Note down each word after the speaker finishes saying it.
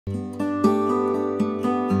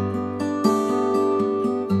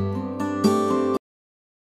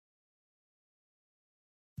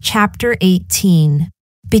Chapter 18.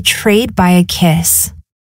 Betrayed by a Kiss.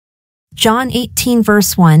 John 18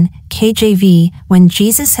 verse 1, KJV. When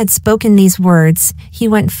Jesus had spoken these words, he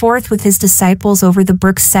went forth with his disciples over the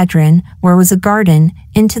brook Cedron, where was a garden,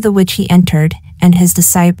 into the which he entered, and his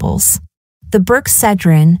disciples. The brook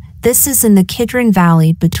Cedron, this is in the Kidron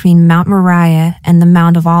Valley between Mount Moriah and the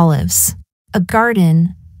Mount of Olives. A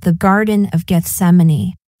garden, the Garden of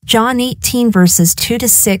Gethsemane. John 18 verses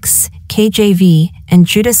 2-6, KJV. And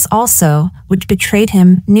Judas also, which betrayed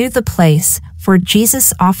him, knew the place, for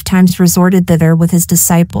Jesus ofttimes resorted thither with his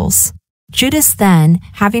disciples. Judas then,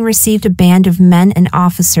 having received a band of men and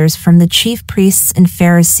officers from the chief priests and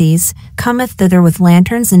Pharisees, cometh thither with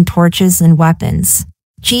lanterns and torches and weapons.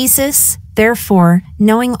 Jesus, therefore,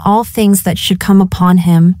 knowing all things that should come upon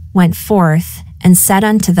him, went forth, and said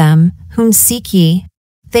unto them, Whom seek ye?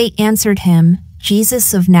 They answered him,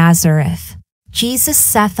 Jesus of Nazareth. Jesus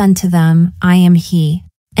saith unto them, I am he.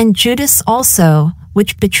 And Judas also,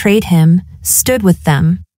 which betrayed him, stood with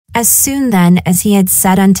them. As soon then as he had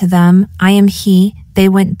said unto them, I am he, they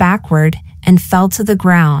went backward, and fell to the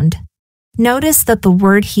ground. Notice that the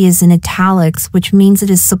word he is in italics, which means it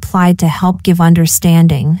is supplied to help give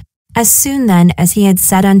understanding. As soon then as he had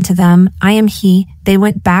said unto them, I am he, they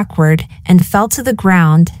went backward, and fell to the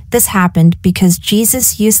ground. This happened because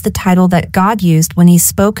Jesus used the title that God used when he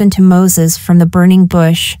spoke unto Moses from the burning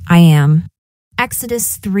bush, I am.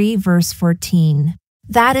 Exodus 3 verse 14.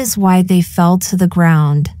 That is why they fell to the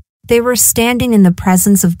ground. They were standing in the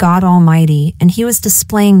presence of God Almighty, and he was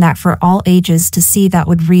displaying that for all ages to see that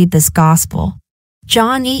would read this gospel.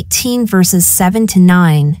 John 18 verses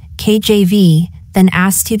 7-9, KJV. Then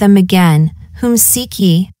asked he them again, Whom seek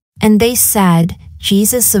ye? And they said,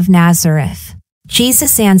 Jesus of Nazareth.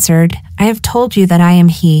 Jesus answered, I have told you that I am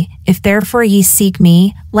he. If therefore ye seek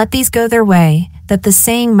me, let these go their way, that the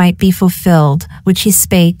saying might be fulfilled, which he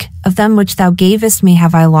spake, Of them which thou gavest me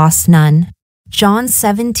have I lost none. John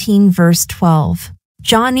 17 verse 12.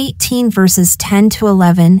 John 18 verses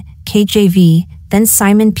 10-11, KJV. Then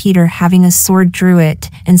Simon Peter, having a sword, drew it,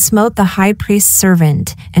 and smote the high priest's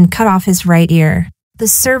servant, and cut off his right ear. The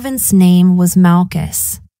servant's name was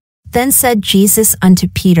Malchus. Then said Jesus unto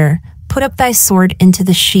Peter, Put up thy sword into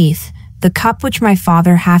the sheath. The cup which my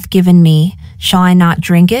Father hath given me, shall I not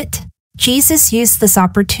drink it? Jesus used this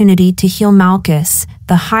opportunity to heal Malchus,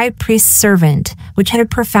 the high priest's servant, which had a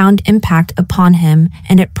profound impact upon him,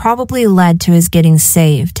 and it probably led to his getting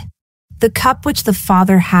saved. The cup which the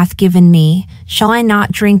Father hath given me, shall I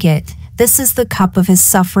not drink it? This is the cup of his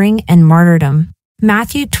suffering and martyrdom.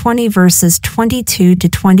 Matthew 20 verses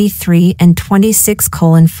 22-23 and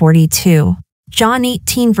 26:42. John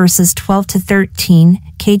 18 verses 12-13,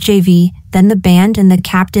 KJV. Then the band and the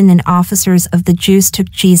captain and officers of the Jews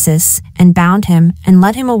took Jesus, and bound him, and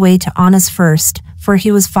led him away to Annas first, for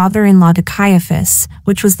he was father-in-law to Caiaphas,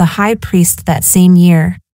 which was the high priest that same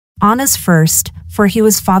year. Annas first, for he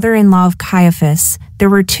was father-in-law of Caiaphas. There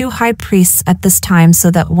were two high priests at this time,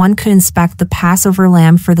 so that one could inspect the Passover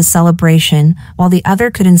lamb for the celebration, while the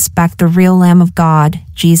other could inspect the real Lamb of God,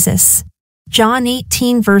 Jesus. John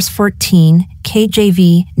 18 verse 14,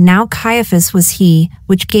 KJV. Now Caiaphas was he,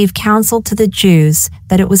 which gave counsel to the Jews,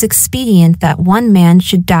 that it was expedient that one man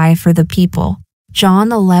should die for the people.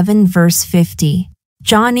 John 11 verse 50.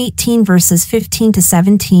 John 18 verses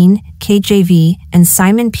 15-17, KJV. And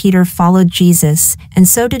Simon Peter followed Jesus, and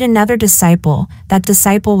so did another disciple. That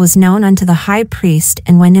disciple was known unto the high priest,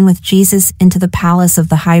 and went in with Jesus into the palace of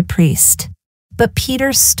the high priest. But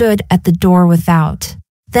Peter stood at the door without.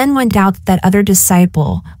 Then went out that other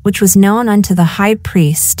disciple, which was known unto the high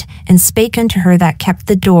priest, and spake unto her that kept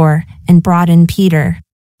the door, and brought in Peter.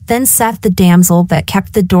 Then saith the damsel that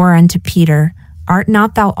kept the door unto Peter, Art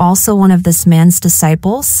not thou also one of this man's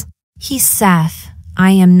disciples? He saith,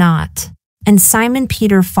 I am not. And Simon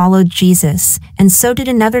Peter followed Jesus, and so did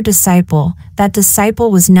another disciple. That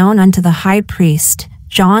disciple was known unto the high priest.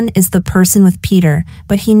 John is the person with Peter,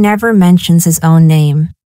 but he never mentions his own name.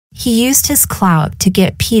 He used his clout to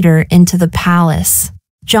get Peter into the palace.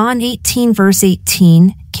 John 18 verse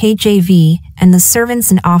 18, KJV. And the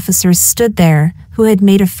servants and officers stood there, who had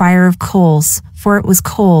made a fire of coals, for it was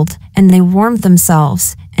cold, and they warmed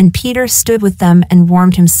themselves, and Peter stood with them and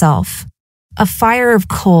warmed himself. A fire of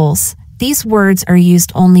coals. These words are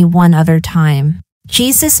used only one other time.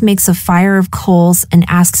 Jesus makes a fire of coals and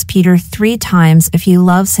asks Peter 3 times if he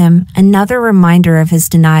loves him, another reminder of his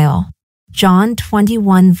denial. John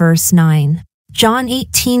 21 verse 9. John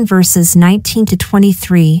 18 verses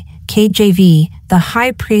 19-23, KJV. The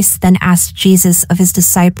high priest then asked Jesus of his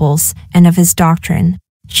disciples, and of his doctrine.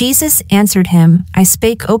 Jesus answered him, I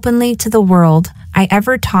spake openly to the world. I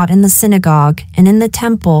ever taught in the synagogue and in the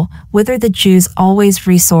temple, whither the Jews always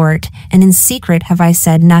resort, and in secret have I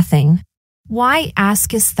said nothing. Why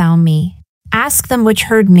askest thou me? Ask them which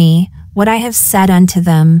heard me, what I have said unto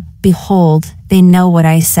them. Behold, they know what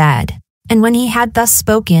I said. And when he had thus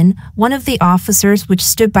spoken, one of the officers which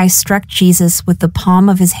stood by struck Jesus with the palm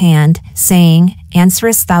of his hand, saying,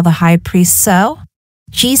 Answerest thou the high priest so?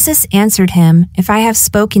 Jesus answered him, If I have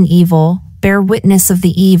spoken evil, bear witness of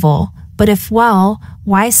the evil. But if well,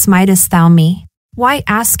 why smitest thou me? Why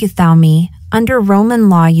askest thou me? Under Roman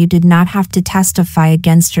law you did not have to testify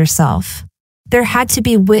against yourself. There had to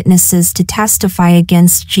be witnesses to testify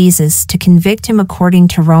against Jesus to convict him according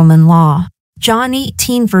to Roman law. John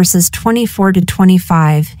 18 verses 24 to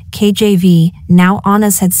 25, KJV. Now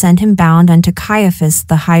Annas had sent him bound unto Caiaphas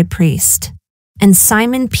the high priest. And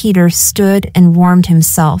Simon Peter stood and warmed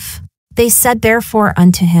himself. They said therefore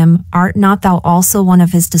unto him, Art not thou also one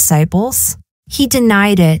of his disciples? He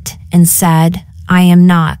denied it, and said, I am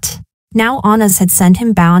not. Now Annas had sent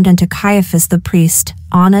him bound unto Caiaphas the priest.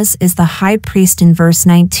 Annas is the high priest in verse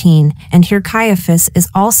 19, and here Caiaphas is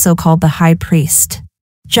also called the high priest.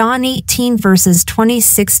 John 18 verses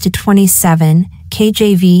 26 to 27,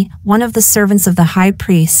 KJV. One of the servants of the high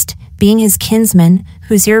priest, being his kinsman,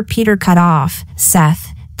 whose ear Peter cut off,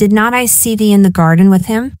 saith, Did not I see thee in the garden with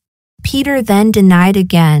him? Peter then denied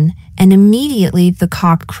again, and immediately the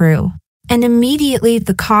cock crew. And immediately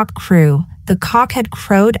the cock crew. The cock had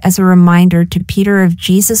crowed as a reminder to Peter of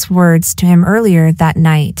Jesus' words to him earlier that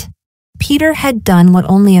night. Peter had done what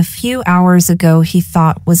only a few hours ago he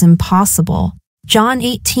thought was impossible. John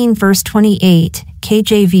 18 verse 28,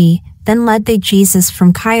 KJV. Then led they Jesus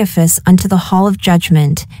from Caiaphas unto the hall of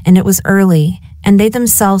judgment, and it was early, and they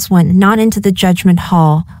themselves went not into the judgment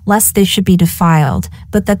hall, lest they should be defiled,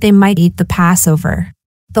 but that they might eat the Passover.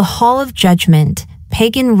 The hall of judgment,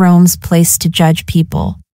 pagan Rome's place to judge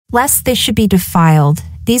people. Lest they should be defiled,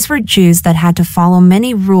 these were Jews that had to follow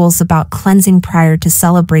many rules about cleansing prior to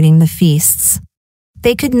celebrating the feasts.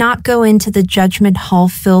 They could not go into the judgment hall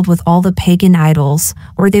filled with all the pagan idols,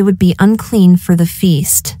 or they would be unclean for the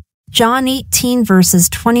feast. John 18 verses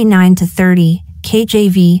 29 to 30,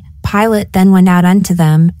 KJV. Pilate then went out unto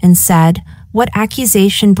them, and said, What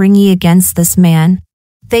accusation bring ye against this man?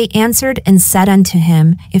 They answered and said unto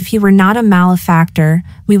him, If he were not a malefactor,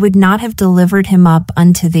 we would not have delivered him up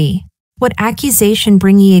unto thee. What accusation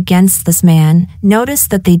bring ye against this man? Notice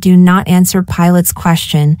that they do not answer Pilate's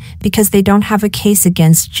question, because they don't have a case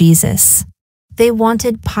against Jesus. They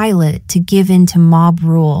wanted Pilate to give in to mob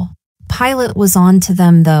rule. Pilate was on to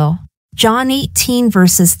them though. John 18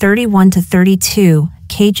 verses 31 to 32,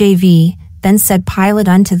 KJV. Then said Pilate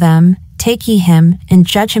unto them, Take ye him, and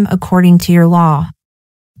judge him according to your law.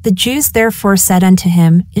 The Jews therefore said unto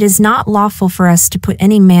him, It is not lawful for us to put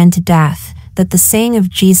any man to death, that the saying of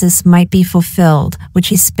Jesus might be fulfilled, which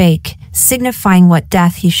he spake, signifying what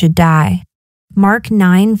death he should die. Mark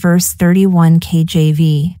 9 verse 31,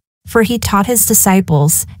 KJV. For he taught his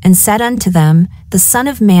disciples, and said unto them, The Son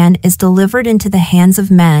of Man is delivered into the hands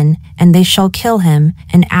of men, and they shall kill him,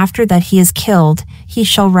 and after that he is killed, he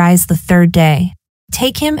shall rise the third day.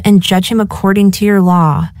 Take him and judge him according to your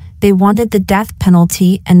law. They wanted the death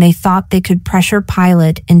penalty, and they thought they could pressure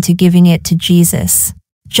Pilate into giving it to Jesus.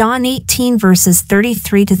 John 18 verses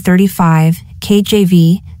 33 to 35,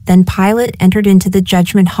 KJV. Then Pilate entered into the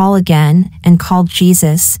judgment hall again, and called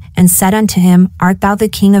Jesus, and said unto him, Art thou the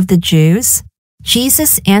King of the Jews?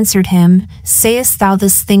 Jesus answered him, Sayest thou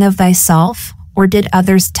this thing of thyself, or did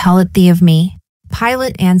others tell it thee of me?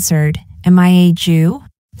 Pilate answered, Am I a Jew?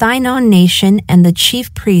 Thine own nation and the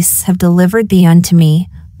chief priests have delivered thee unto me.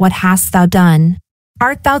 What hast thou done?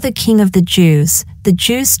 Art thou the King of the Jews? The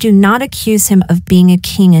Jews do not accuse him of being a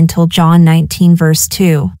king until John 19 verse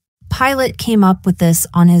 2. Pilate came up with this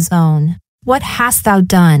on his own. What hast thou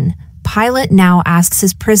done? Pilate now asks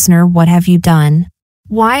his prisoner, What have you done?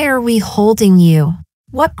 Why are we holding you?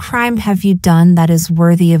 What crime have you done that is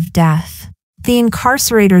worthy of death? The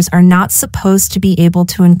incarcerators are not supposed to be able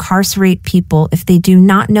to incarcerate people if they do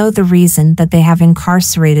not know the reason that they have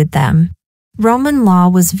incarcerated them. Roman law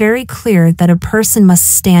was very clear that a person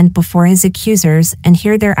must stand before his accusers and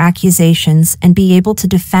hear their accusations and be able to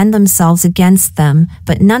defend themselves against them,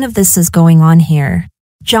 but none of this is going on here.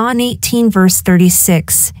 John 18 verse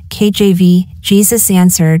 36, KJV. Jesus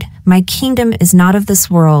answered, My kingdom is not of this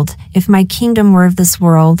world. If my kingdom were of this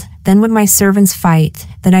world, then would my servants fight,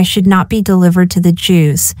 that I should not be delivered to the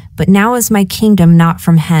Jews, but now is my kingdom not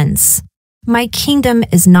from hence. My kingdom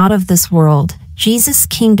is not of this world. Jesus'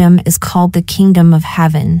 kingdom is called the kingdom of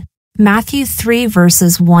heaven. Matthew 3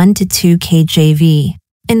 verses 1 to 2 KJV.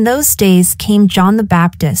 In those days came John the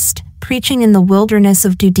Baptist, preaching in the wilderness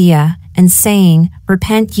of Judea, and saying,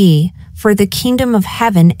 Repent ye, for the kingdom of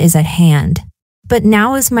heaven is at hand. But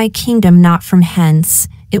now is my kingdom not from hence,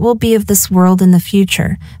 it will be of this world in the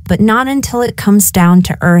future, but not until it comes down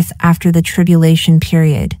to earth after the tribulation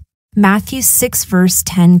period. Matthew 6 verse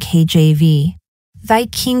 10 KJV. Thy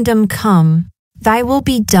kingdom come, thy will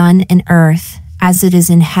be done in earth, as it is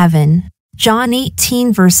in heaven. John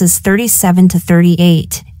 18 verses 37 to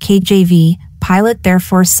 38 KJV. Pilate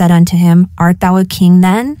therefore said unto him, Art thou a king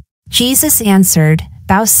then? Jesus answered,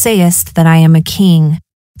 Thou sayest that I am a king.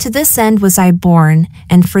 To this end was I born,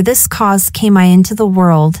 and for this cause came I into the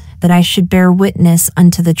world, that I should bear witness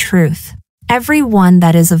unto the truth. Every one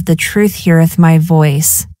that is of the truth heareth my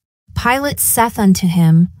voice. Pilate saith unto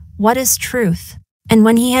him, What is truth? And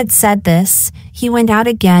when he had said this, he went out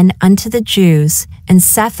again unto the Jews, and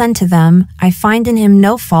saith unto them, I find in him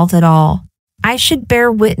no fault at all. I should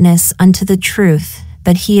bear witness unto the truth,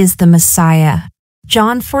 that he is the Messiah.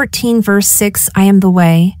 John 14 verse 6 I am the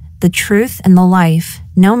way, the truth, and the life.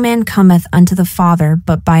 No man cometh unto the Father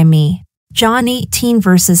but by me. John 18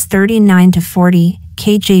 verses 39 to 40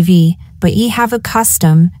 KJV. But ye have a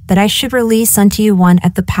custom, that I should release unto you one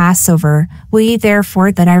at the Passover. Will ye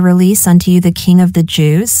therefore that I release unto you the King of the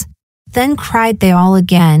Jews? Then cried they all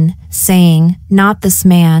again, saying, Not this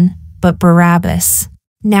man, but Barabbas.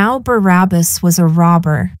 Now Barabbas was a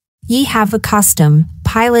robber. Ye have a custom.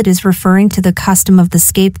 Pilate is referring to the custom of the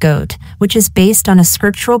scapegoat, which is based on a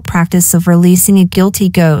scriptural practice of releasing a guilty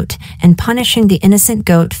goat and punishing the innocent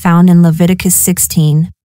goat found in Leviticus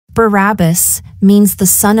 16. Barabbas means the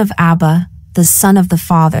son of Abba, the son of the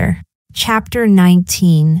Father. Chapter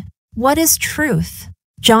 19. What is truth?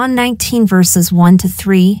 John 19 verses 1 to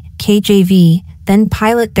 3 KJV. Then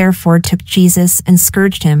Pilate therefore took Jesus and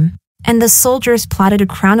scourged him. And the soldiers plaited a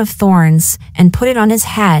crown of thorns, and put it on his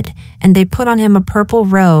head, and they put on him a purple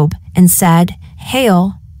robe, and said,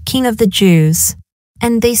 Hail, King of the Jews!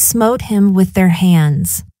 And they smote him with their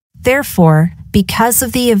hands. Therefore, because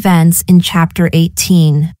of the events in chapter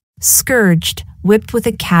 18, scourged, whipped with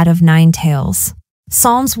a cat of 9 tails.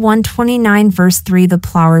 Psalms 129 verse 3 The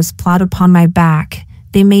plowers plowed upon my back,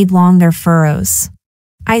 they made long their furrows.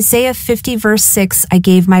 Isaiah 50 verse 6 I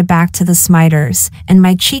gave my back to the smiters, and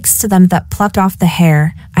my cheeks to them that plucked off the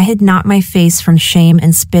hair. I hid not my face from shame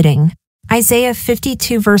and spitting. Isaiah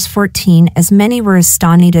 52 verse 14 As many were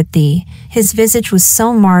astonished at thee, his visage was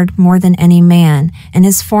so marred more than any man, and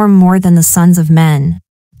his form more than the sons of men.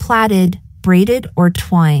 Plaited, braided, or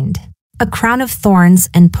twined. A crown of thorns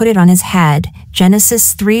and put it on his head.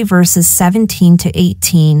 Genesis 3 verses 17 to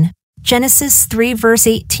 18. Genesis 3 verse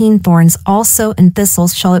 18 Thorns also and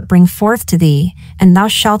thistles shall it bring forth to thee, and thou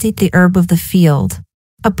shalt eat the herb of the field.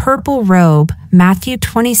 A purple robe. Matthew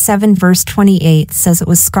 27 verse 28 says it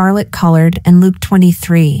was scarlet colored, and Luke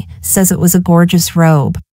 23 says it was a gorgeous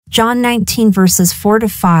robe. John 19 verses 4 to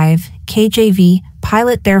 5 KJV.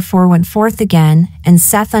 Pilate therefore went forth again, and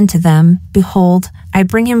saith unto them, Behold, I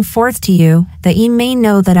bring him forth to you, that ye may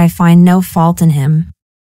know that I find no fault in him.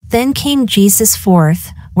 Then came Jesus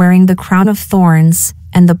forth, wearing the crown of thorns,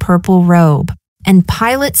 and the purple robe. And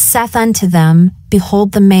Pilate saith unto them,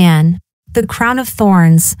 Behold the man. The crown of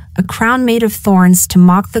thorns, a crown made of thorns to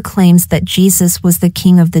mock the claims that Jesus was the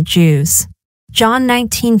King of the Jews. John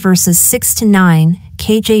 19 verses 6 to 9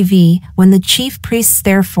 KJV. When the chief priests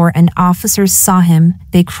therefore and officers saw him,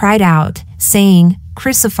 they cried out, saying,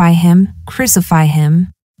 Crucify him, crucify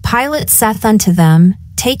him. Pilate saith unto them,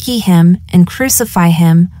 Take ye him, and crucify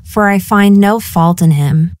him, for I find no fault in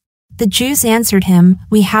him. The Jews answered him,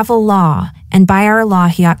 We have a law, and by our law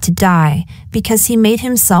he ought to die, because he made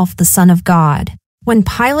himself the Son of God. When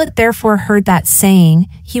Pilate therefore heard that saying,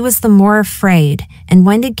 he was the more afraid, and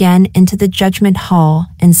went again into the judgment hall,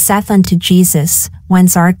 and saith unto Jesus,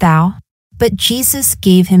 Whence art thou? But Jesus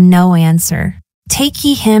gave him no answer. Take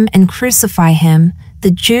ye him and crucify him.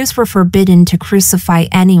 The Jews were forbidden to crucify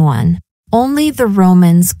anyone. Only the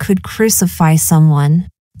Romans could crucify someone.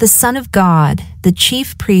 The Son of God. The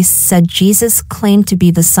chief priests said Jesus claimed to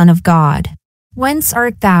be the Son of God. Whence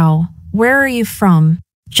art thou? Where are you from?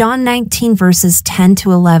 John 19 verses 10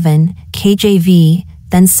 to 11 KJV.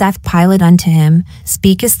 Then saith Pilate unto him,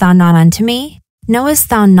 Speakest thou not unto me? Knowest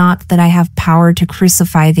thou not that I have power to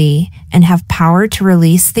crucify thee, and have power to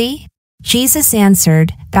release thee? Jesus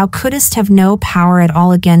answered, Thou couldst have no power at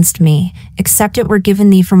all against me, except it were given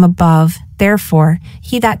thee from above. Therefore,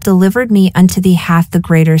 he that delivered me unto thee hath the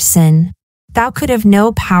greater sin. Thou could have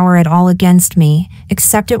no power at all against me,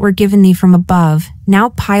 except it were given thee from above. Now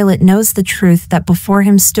Pilate knows the truth that before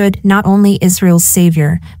him stood not only Israel's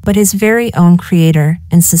Savior, but his very own Creator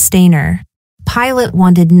and Sustainer. Pilate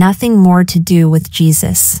wanted nothing more to do with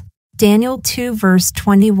Jesus. Daniel 2 verse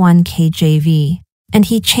 21 KJV. And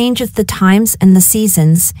he changeth the times and the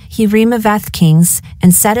seasons, he removeth kings,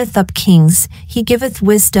 and setteth up kings, he giveth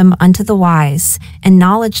wisdom unto the wise, and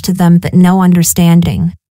knowledge to them that know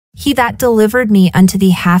understanding. He that delivered me unto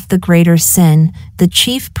thee hath the greater sin. The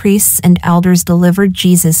chief priests and elders delivered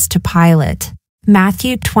Jesus to Pilate.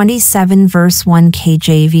 Matthew 27 verse 1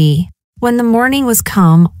 KJV. When the morning was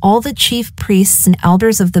come, all the chief priests and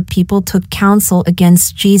elders of the people took counsel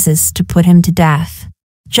against Jesus to put him to death.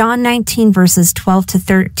 John 19 verses 12 to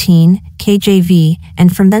 13, KJV,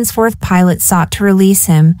 and from thenceforth Pilate sought to release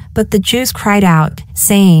him, but the Jews cried out,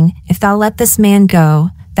 saying, If thou let this man go,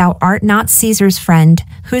 thou art not Caesar's friend,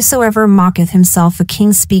 whosoever mocketh himself a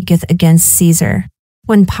king speaketh against Caesar.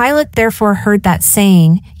 When Pilate therefore heard that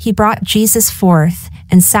saying, he brought Jesus forth,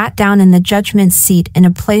 and sat down in the judgment seat in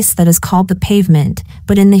a place that is called the Pavement,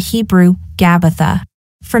 but in the Hebrew, Gabbatha.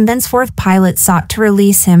 From thenceforth Pilate sought to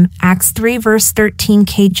release him. Acts 3 verse 13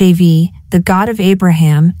 KJV, the God of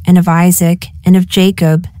Abraham, and of Isaac, and of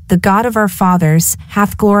Jacob, the God of our fathers,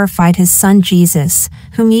 hath glorified his Son Jesus,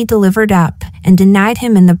 whom ye delivered up, and denied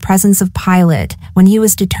him in the presence of Pilate, when he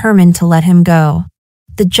was determined to let him go.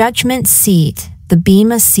 The judgment seat, the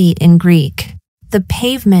bema seat in Greek. The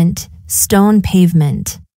pavement, stone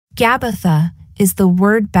pavement. Gabbatha is the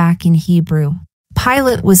word back in Hebrew.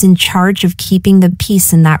 Pilate was in charge of keeping the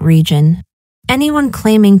peace in that region. Anyone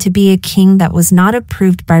claiming to be a king that was not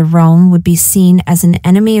approved by Rome would be seen as an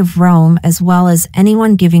enemy of Rome, as well as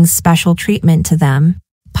anyone giving special treatment to them.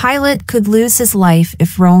 Pilate could lose his life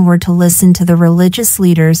if Rome were to listen to the religious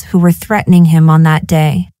leaders who were threatening him on that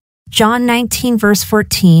day. John 19 verse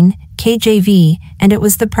 14, KJV, and it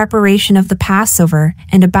was the preparation of the Passover,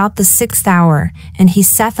 and about the 6th hour, and he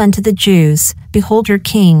saith unto the Jews, Behold your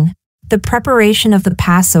king. The preparation of the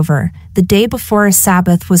Passover, the day before a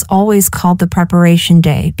Sabbath, was always called the preparation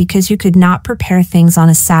day because you could not prepare things on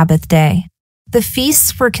a Sabbath day. The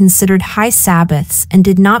feasts were considered high Sabbaths and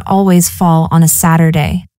did not always fall on a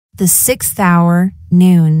Saturday. The 6th hour,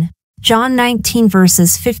 noon. John 19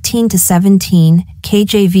 verses 15 to 17,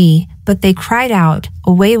 KJV, but they cried out,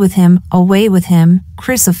 away with him,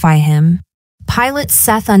 crucify him. Pilate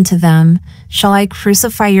saith unto them, Shall I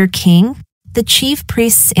crucify your king? The chief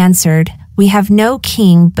priests answered, We have no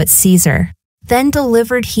king but Caesar. Then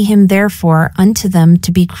delivered he him therefore unto them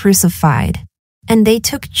to be crucified. And they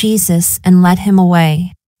took Jesus and led him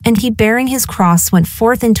away. And he bearing his cross went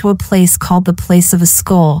forth into a place called the place of a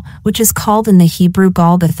skull, which is called in the Hebrew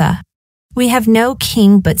Golgotha. We have no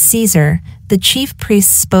king but Caesar. The chief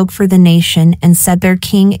priests spoke for the nation and said their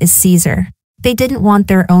king is Caesar. They didn't want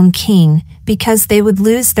their own king, because they would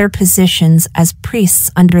lose their positions as priests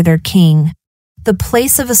under their king. The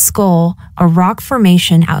place of a skull, a rock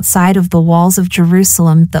formation outside of the walls of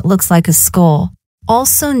Jerusalem that looks like a skull,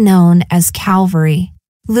 also known as Calvary.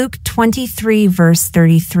 Luke 23 verse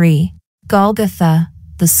 33. Golgotha,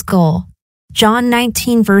 the skull. John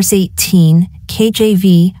 19 verse 18,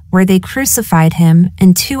 KJV, where they crucified him,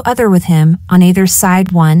 and two other with him, on either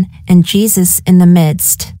side one, and Jesus in the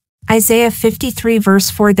midst. Isaiah 53 verse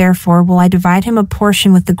 4 Therefore will I divide him a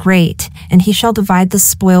portion with the great, and he shall divide the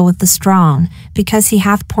spoil with the strong, because he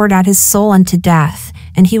hath poured out his soul unto death,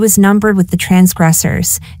 and he was numbered with the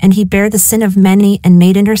transgressors, and he bare the sin of many and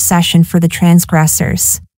made intercession for the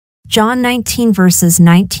transgressors. John 19 verses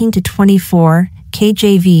 19 to 24,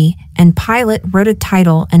 KJV, and Pilate wrote a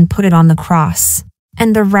title and put it on the cross.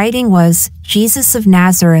 And the writing was, Jesus of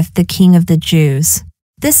Nazareth, the King of the Jews.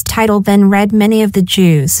 This title then read many of the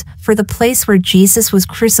Jews, for the place where Jesus was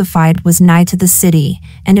crucified was nigh to the city,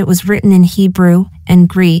 and it was written in Hebrew, and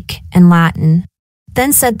Greek, and Latin.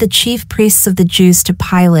 Then said the chief priests of the Jews to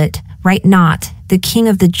Pilate, Write not, the King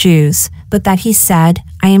of the Jews, but that he said,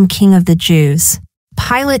 I am King of the Jews.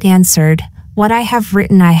 Pilate answered, What I have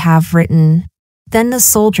written I have written. Then the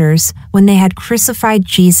soldiers, when they had crucified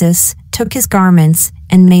Jesus, took his garments,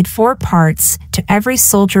 and made 4 parts, to every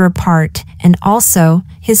soldier a part, and also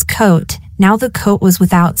his coat. Now the coat was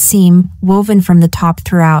without seam, woven from the top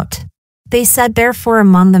throughout. They said therefore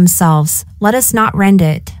among themselves, Let us not rend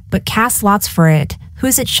it, but cast lots for it,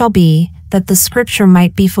 whose it shall be, that the scripture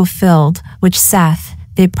might be fulfilled, which saith,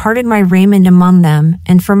 They parted my raiment among them,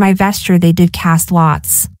 and for my vesture they did cast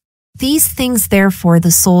lots. These things therefore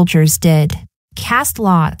the soldiers did. Cast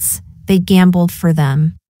lots, they gambled for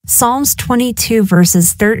them. Psalms 22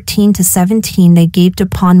 verses 13 to 17 They gaped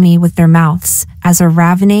upon me with their mouths, as a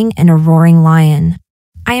ravening and a roaring lion.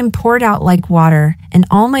 I am poured out like water, and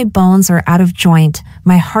all my bones are out of joint,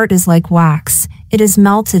 my heart is like wax, it is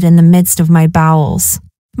melted in the midst of my bowels.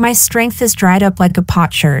 My strength is dried up like a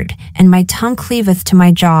potsherd, and my tongue cleaveth to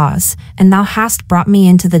my jaws, and thou hast brought me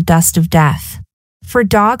into the dust of death. For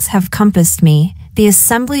dogs have compassed me, the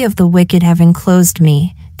assembly of the wicked have enclosed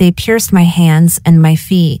me, they pierced my hands and my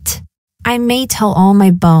feet. I may tell all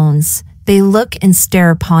my bones, they look and stare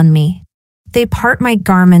upon me. They part my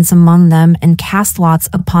garments among them and cast lots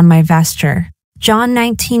upon my vesture. John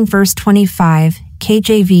 19 verse 25,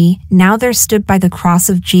 KJV. Now there stood by the cross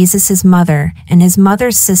of Jesus his mother, and his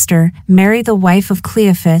mother's sister, Mary the wife of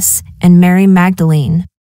Cleophas, and Mary Magdalene.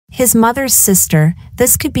 His mother's sister,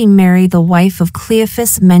 this could be Mary the wife of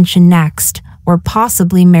Cleophas mentioned next, or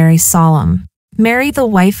possibly Mary Solemn. Mary the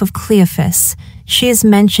wife of Cleophas, she is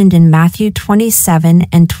mentioned in Matthew 27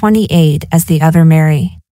 and 28 as the other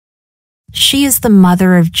Mary. She is the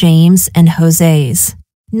mother of James and Hoseas,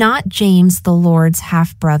 not James the Lord's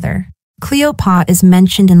half-brother. Cleopas is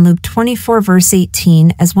mentioned in Luke 24 verse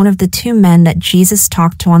 18 as one of the two men that Jesus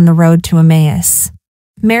talked to on the road to Emmaus.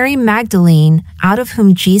 Mary Magdalene, out of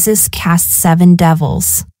whom Jesus cast 7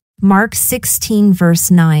 devils. Mark 16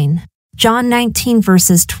 verse 9. John 19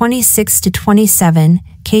 verses 26 to 27,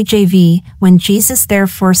 KJV. When Jesus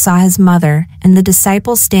therefore saw his mother and the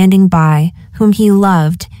disciples standing by, whom he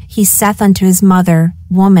loved, he saith unto his mother,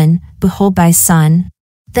 Woman, behold thy son.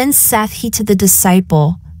 Then saith he to the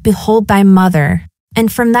disciple, Behold thy mother.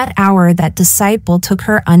 And from that hour that disciple took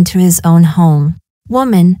her unto his own home.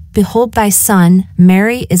 Woman, behold thy son.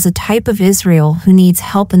 Mary is a type of Israel who needs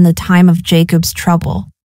help in the time of Jacob's trouble.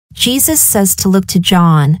 Jesus says to look to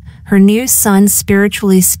John, her new son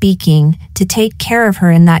spiritually speaking, to take care of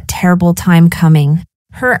her in that terrible time coming.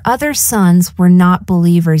 Her other sons were not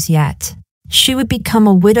believers yet. She would become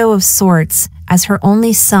a widow of sorts, as her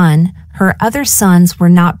only son, her other sons were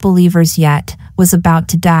not believers yet, was about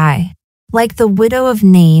to die. Like the widow of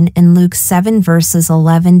Nain in Luke 7 verses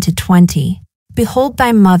 11 to 20. Behold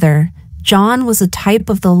thy mother. John was a type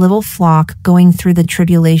of the little flock going through the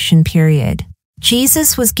tribulation period.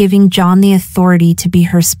 Jesus was giving John the authority to be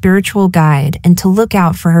her spiritual guide and to look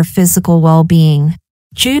out for her physical well-being.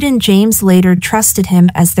 Jude and James later trusted him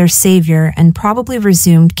as their savior and probably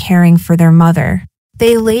resumed caring for their mother.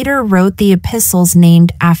 They later wrote the epistles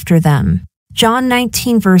named after them. John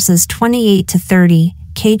 19 verses 28 to 30,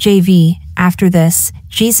 KJV. After this,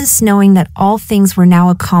 Jesus, knowing that all things were now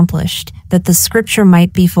accomplished, that the scripture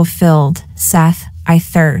might be fulfilled, saith, I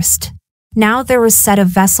thirst. Now there was set a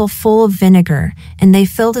vessel full of vinegar, and they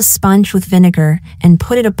filled a sponge with vinegar, and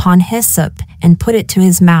put it upon hyssop, and put it to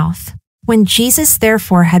his mouth. When Jesus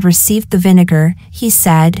therefore had received the vinegar, he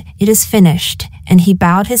said, It is finished, and he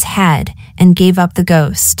bowed his head, and gave up the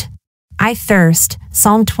ghost. I thirst.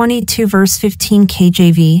 Psalm 22 verse 15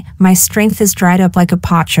 KJV. My strength is dried up like a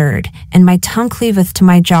potsherd, and my tongue cleaveth to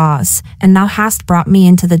my jaws, and thou hast brought me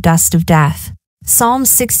into the dust of death. Psalm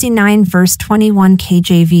 69 verse 21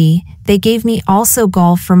 KJV. They gave me also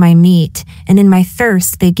gall for my meat, and in my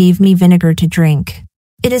thirst they gave me vinegar to drink.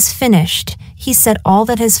 It is finished. He said all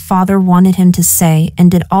that his father wanted him to say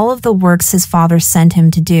and did all of the works his father sent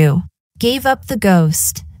him to do. Gave up the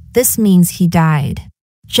ghost. This means he died.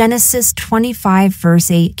 Genesis 25 verse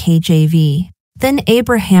 8 KJV. Then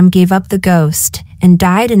Abraham gave up the ghost, and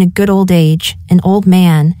died in a good old age, an old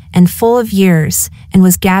man, and full of years, and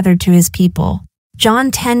was gathered to his people.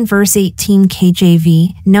 John 10 verse 18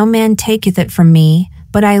 KJV. No man taketh it from me,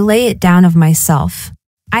 but I lay it down of myself.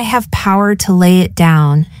 I have power to lay it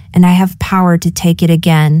down, and I have power to take it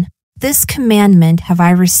again. This commandment have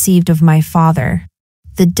I received of my Father.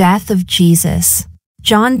 The death of Jesus.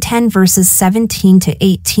 John 10 verses 17 to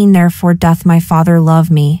 18. Therefore doth my Father love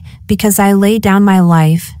me, because I lay down my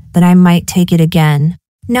life, that I might take it again.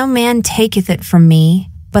 No man taketh it from me,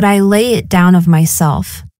 but I lay it down of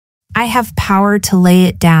myself. I have power to lay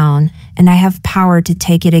it down, and I have power to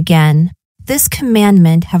take it again. This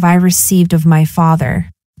commandment have I received of my Father.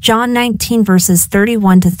 John 19 verses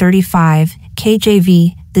 31 to 35,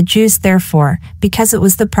 KJV. The Jews therefore, because it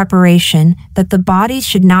was the preparation, that the body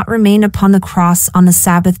should not remain upon the cross on the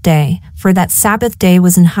Sabbath day, for that Sabbath day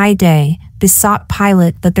was an high day, besought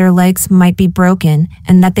Pilate that their legs might be broken,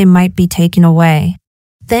 and that they might be taken away.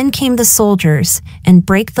 Then came the soldiers, and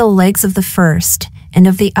brake the legs of the first, and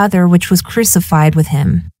of the other which was crucified with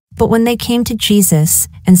him. But when they came to Jesus,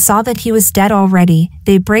 and saw that he was dead already,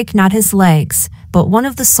 they brake not his legs, but one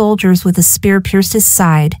of the soldiers with a spear pierced his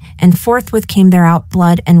side, and forthwith came there out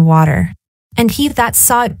blood and water. And he that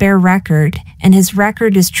saw it bare record, and his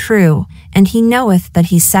record is true, and he knoweth that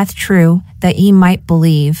he saith true, that ye might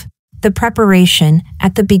believe. The preparation,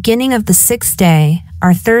 at the beginning of the 6th day,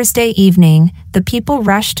 our Thursday evening, the people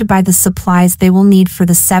rush to buy the supplies they will need for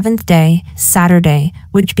the seventh day, Saturday,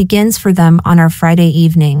 which begins for them on our Friday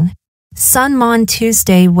evening. Sun Mon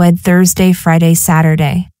Tuesday, Wed Thursday, Friday,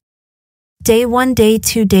 Saturday. Day 1, Day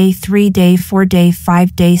 2, Day 3, Day 4, Day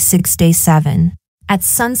 5, Day 6, Day 7. At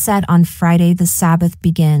sunset on Friday the Sabbath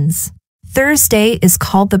begins. Thursday is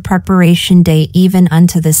called the preparation day even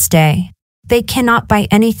unto this day. They cannot buy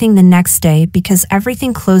anything the next day because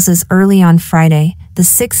everything closes early on Friday, the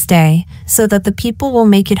sixth day, so that the people will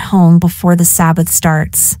make it home before the Sabbath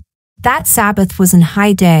starts. That Sabbath was an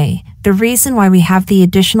high day. The reason why we have the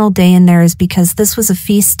additional day in there is because this was a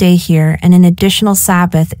feast day here and an additional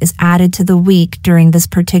Sabbath is added to the week during this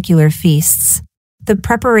particular feasts. The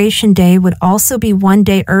preparation day would also be 1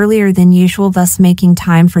 day earlier than usual, thus making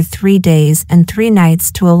time for 3 days and 3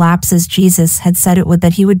 nights to elapse as Jesus had said it would,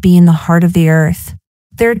 that he would be in the heart of the earth.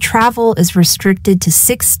 Their travel is restricted to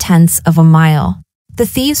 6/10 of a mile. The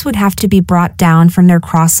thieves would have to be brought down from their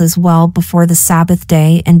crosses well before the Sabbath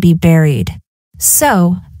day and be buried.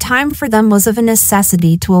 So, time for them was of a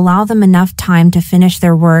necessity to allow them enough time to finish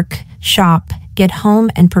their work, shop, get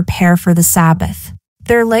home and prepare for the Sabbath.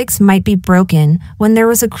 Their legs might be broken. When there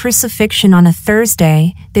was a crucifixion on a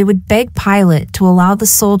Thursday, they would beg Pilate to allow the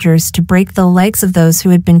soldiers to break the legs of those who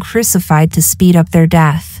had been crucified to speed up their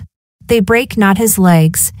death. They break not his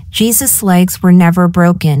legs. Jesus' legs were never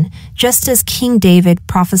broken, just as King David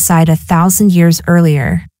prophesied 1,000 years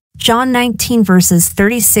earlier. John 19 verses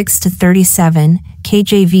 36 to 37,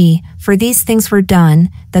 KJV, for these things were done,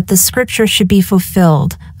 that the scripture should be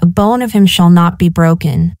fulfilled, a bone of him shall not be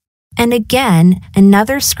broken. And again,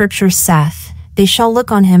 another scripture saith, they shall look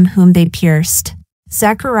on him whom they pierced.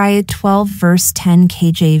 Zechariah 12 verse 10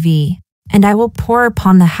 KJV. And I will pour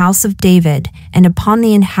upon the house of David, and upon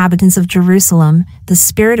the inhabitants of Jerusalem, the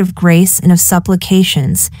spirit of grace and of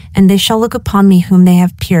supplications, and they shall look upon me whom they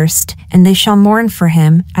have pierced, and they shall mourn for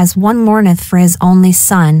him, as one mourneth for his only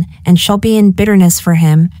son, and shall be in bitterness for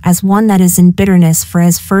him, as one that is in bitterness for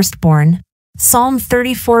his firstborn. Psalm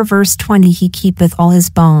 34 verse 20, he keepeth all his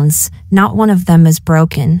bones, not one of them is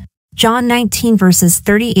broken. John 19 verses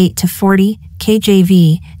 38 to 40,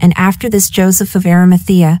 KJV, and after this Joseph of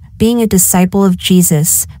Arimathea, being a disciple of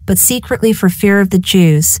Jesus, but secretly for fear of the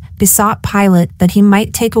Jews, besought Pilate that he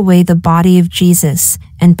might take away the body of Jesus,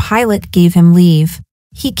 and Pilate gave him leave.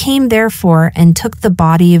 He came therefore and took the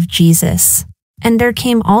body of Jesus. And there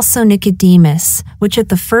came also Nicodemus, which at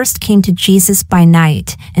the first came to Jesus by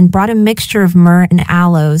night, and brought a mixture of myrrh and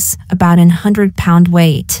aloes, about 100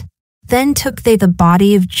 weight. Then took they the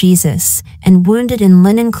body of Jesus, and wound it in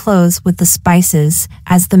linen clothes with the spices,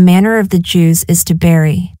 as the manner of the Jews is to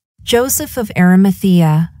bury. Joseph of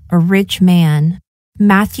Arimathea, a rich man.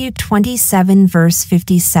 Matthew 27 verse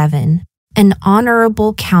 57. An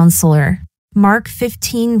honorable counselor. Mark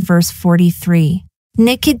 15 verse 43.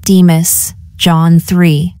 Nicodemus, John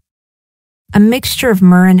 3. A mixture of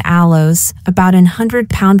myrrh and aloes, about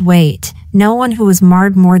 100 weight, no one who was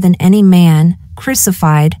marred more than any man,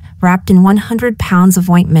 crucified, wrapped in 100 pounds of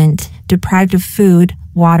ointment, deprived of food,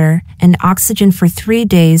 water, and oxygen for 3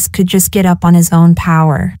 days could just get up on his own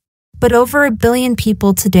power. But over 1 billion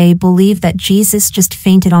people today believe that Jesus just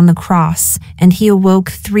fainted on the cross, and he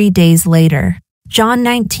awoke 3 days later. John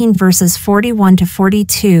 19 verses 41 to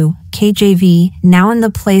 42, KJV, now in the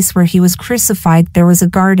place where he was crucified there was a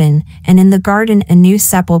garden, and in the garden a new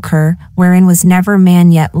sepulchre, wherein was never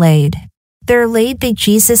man yet laid. There laid they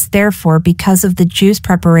Jesus therefore because of the Jews'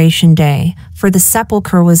 preparation day, for the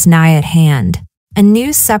sepulchre was nigh at hand. A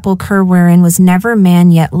new sepulchre wherein was never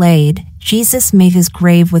man yet laid, Jesus made his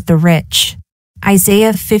grave with the rich.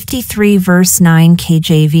 Isaiah 53 verse 9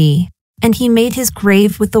 KJV. And he made his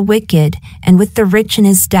grave with the wicked, and with the rich in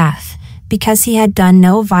his death, because he had done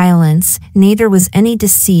no violence, neither was any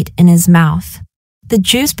deceit in his mouth. The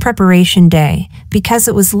Jews' preparation day, because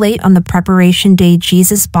it was late on the preparation day,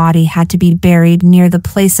 Jesus' body had to be buried near the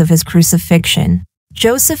place of his crucifixion.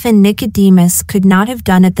 Joseph and Nicodemus could not have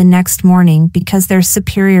done it the next morning because their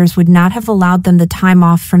superiors would not have allowed them the time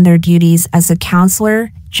off from their duties as a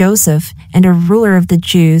counselor, Joseph, and a ruler of the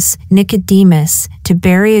Jews, Nicodemus, to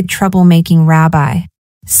bury a troublemaking rabbi.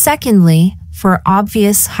 Secondly, for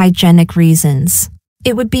obvious hygienic reasons.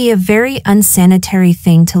 It would be a very unsanitary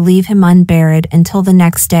thing to leave him unburied until the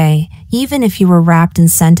next day, even if he were wrapped in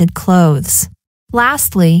scented clothes.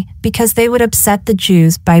 Lastly, because they would upset the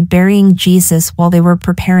Jews by burying Jesus while they were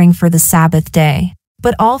preparing for the Sabbath day.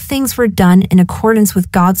 But all things were done in accordance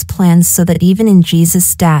with God's plans so that even in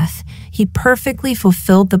Jesus' death, he perfectly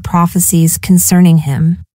fulfilled the prophecies concerning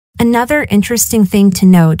him. Another interesting thing to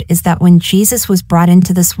note is that when Jesus was brought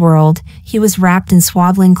into this world, he was wrapped in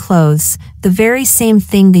swaddling clothes, the very same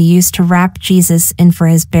thing they used to wrap Jesus in for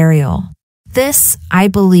his burial. This, I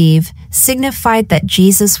believe, signified that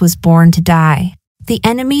Jesus was born to die. The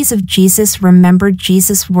enemies of Jesus remembered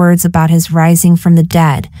Jesus' words about his rising from the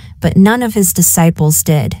dead, but none of his disciples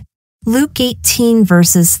did. Luke 18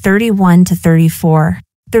 verses 31 to 34.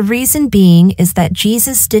 The reason being is that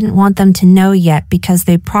Jesus didn't want them to know yet because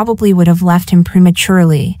they probably would have left him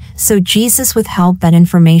prematurely, so Jesus withheld that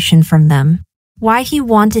information from them. Why he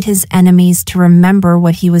wanted his enemies to remember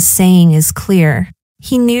what he was saying is clear.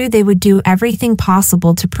 He knew they would do everything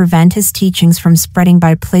possible to prevent his teachings from spreading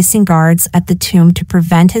by placing guards at the tomb to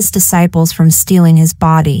prevent his disciples from stealing his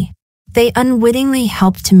body. They unwittingly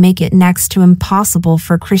helped to make it next to impossible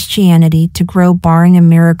for Christianity to grow barring a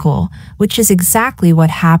miracle, which is exactly what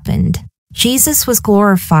happened. Jesus was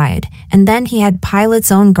glorified, and then he had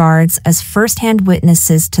Pilate's own guards as first-hand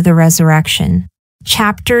witnesses to the resurrection.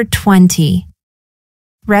 Chapter 20.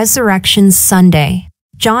 Resurrection Sunday.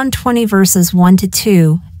 John 20 verses 1 to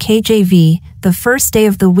 2, KJV. The first day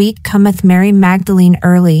of the week cometh Mary Magdalene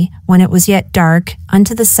early, when it was yet dark,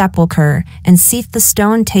 unto the sepulchre, and seeth the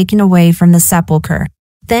stone taken away from the sepulchre.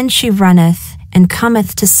 Then she runneth, and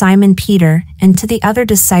cometh to Simon Peter, and to the other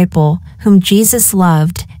disciple, whom Jesus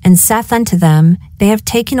loved, and saith unto them, They have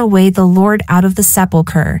taken away the Lord out of the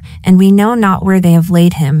sepulchre, and we know not where they have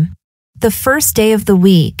laid him. The first day of the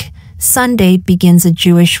week, Sunday, begins a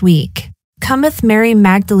Jewish week. Cometh Mary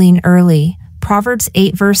Magdalene early. Proverbs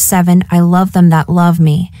 8 verse 7. I love them that love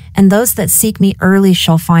me, and those that seek me early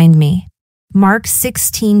shall find me. Mark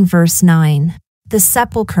 16 verse 9. The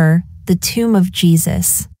sepulchre, the tomb of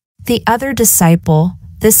Jesus. The other disciple,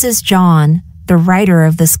 this is John, the writer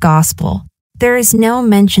of this gospel. There is no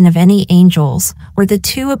mention of any angels, or the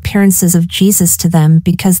two appearances of Jesus to them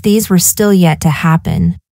because these were still yet to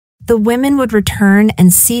happen. The women would return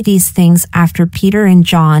and see these things after Peter and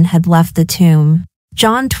John had left the tomb.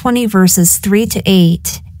 John 20 verses 3 to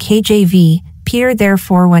 8, KJV. Peter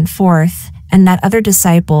therefore went forth, and that other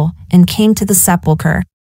disciple, and came to the sepulchre.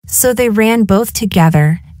 So they ran both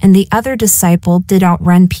together, and the other disciple did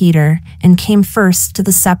outrun Peter, and came first to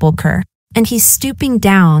the sepulchre. And he stooping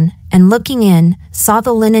down, and looking in, saw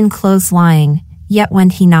the linen clothes lying, yet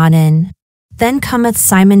went he not in. Then cometh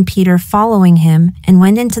Simon Peter following him, and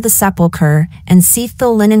went into the sepulchre, and seeth the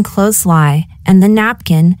linen clothes lie, and the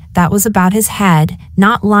napkin, that was about his head,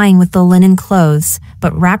 not lying with the linen clothes,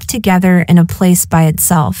 but wrapped together in a place by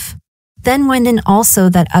itself. Then went in also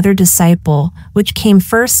that other disciple, which came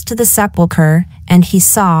first to the sepulchre, and he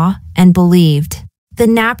saw, and believed. The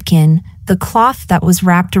napkin, the cloth that was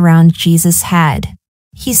wrapped around Jesus' head.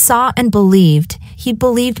 He saw and believed. He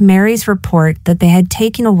believed Mary's report that they had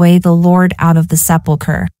taken away the Lord out of the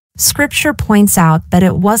sepulchre. Scripture points out that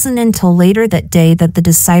it wasn't until later that day that the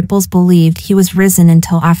disciples believed he was risen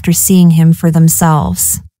until after seeing him for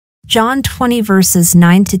themselves. John 20 verses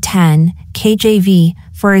 9 to 10, KJV.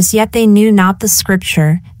 For as yet they knew not the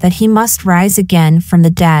scripture, that he must rise again from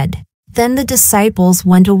the dead. Then the disciples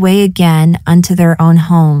went away again unto their own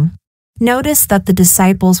home. Notice that the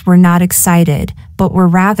disciples were not excited, but were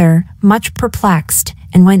rather much perplexed,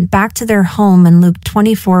 and went back to their home in Luke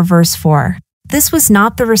 24 verse 4. This was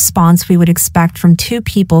not the response we would expect from two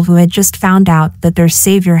people who had just found out that their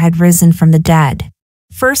Savior had risen from the dead.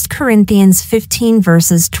 1 Corinthians 15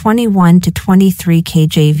 verses 21 to 23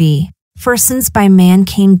 KJV. For since by man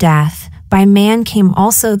came death, by man came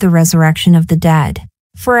also the resurrection of the dead.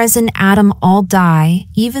 For as in Adam all die,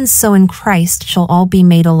 even so in Christ shall all be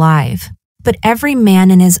made alive. But every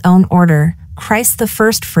man in his own order, Christ the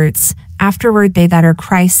firstfruits, afterward they that are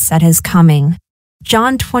Christ's at his coming.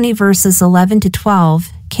 John 20 verses 11 to 12,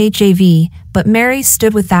 KJV. But Mary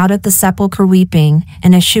stood without at the sepulchre weeping,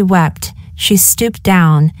 and as she wept, she stooped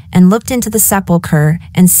down, and looked into the sepulchre,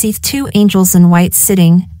 and seeth two angels in white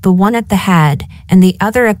sitting, the one at the head, and the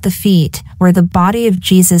other at the feet, where the body of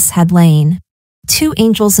Jesus had lain. Two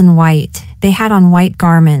angels in white. They had on white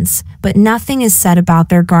garments, but nothing is said about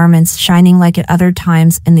their garments shining like at other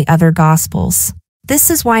times in the other Gospels. This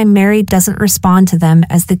is why Mary doesn't respond to them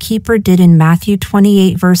as the keeper did in Matthew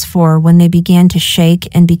 28 verse 4 when they began to shake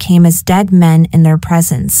and became as dead men in their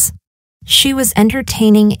presence. She was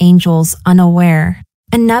entertaining angels unaware.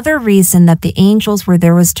 Another reason that the angels were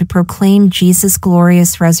there was to proclaim Jesus'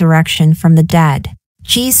 glorious resurrection from the dead.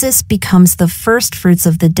 Jesus becomes the firstfruits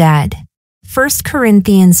of the dead. 1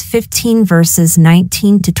 Corinthians 15 verses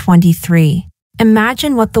 19 to 23.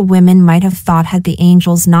 Imagine what the women might have thought had the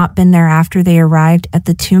angels not been there after they arrived at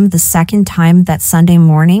the tomb the second time that Sunday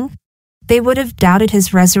morning. They would have doubted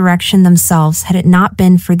his resurrection themselves had it not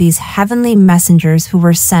been for these heavenly messengers who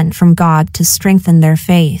were sent from God to strengthen their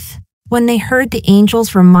faith. When they heard the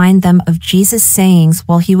angels remind them of Jesus' sayings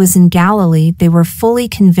while he was in Galilee, they were fully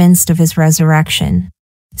convinced of his resurrection.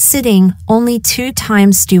 Sitting, only 2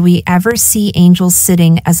 times do we ever see angels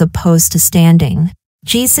sitting as opposed to standing.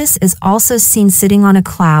 Jesus is also seen sitting on a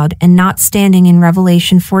cloud and not standing in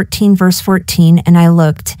Revelation 14 verse 14. And I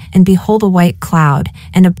looked, and behold a white cloud,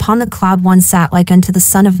 and upon the cloud one sat like unto the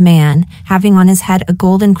Son of Man, having on his head a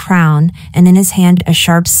golden crown, and in his hand a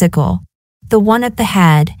sharp sickle. The one at the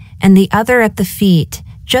head, and the other at the feet,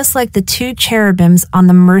 just like the 2 cherubims on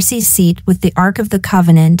the mercy seat with the Ark of the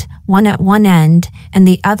Covenant, one at one end, and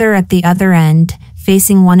the other at the other end,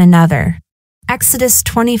 facing one another. Exodus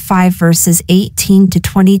 25 verses 18 to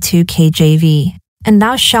 22 KJV. And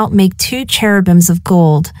thou shalt make 2 cherubims of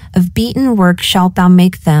gold, of beaten work shalt thou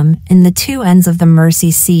make them, in the 2 ends of the mercy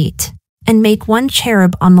seat. And make 1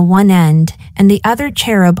 cherub on the one end, and the other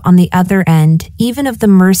cherub on the other end, even of the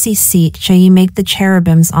mercy seat shall ye make the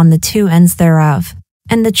cherubims on the 2 ends thereof.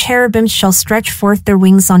 And the cherubims shall stretch forth their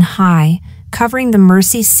wings on high, covering the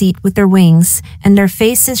mercy seat with their wings, and their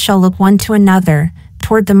faces shall look one to another.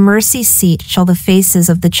 Toward the mercy seat shall the faces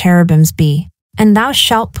of the cherubims be. And thou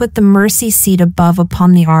shalt put the mercy seat above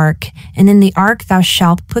upon the ark, and in the ark thou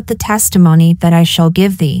shalt put the testimony that I shall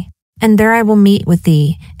give thee. And there I will meet with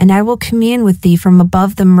thee, and I will commune with thee from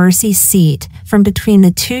above the mercy seat, from between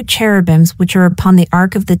the 2 cherubims which are upon the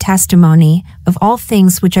ark of the testimony, of all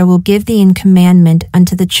things which I will give thee in commandment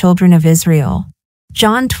unto the children of Israel.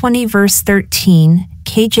 John 20 verse 13,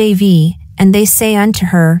 KJV. And they say unto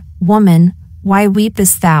her, Woman, why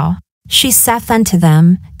weepest thou? She saith unto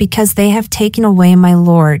them, Because they have taken away my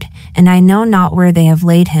Lord, and I know not where they have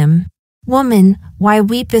laid him. Woman, why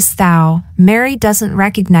weepest thou? Mary doesn't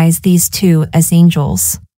recognize these 2 as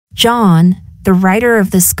angels. John, the writer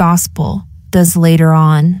of this gospel, does later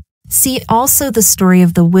on. See also the story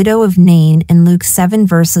of the widow of Nain in Luke 7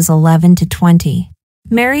 verses 11 to 20.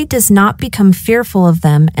 Mary does not become fearful of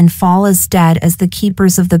them and fall as dead as the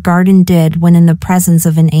keepers of the garden did when in the presence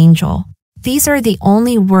of an angel. These are the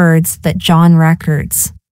only words that John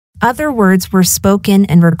records. Other words were spoken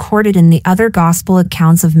and recorded in the other gospel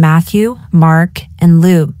accounts of Matthew, Mark, and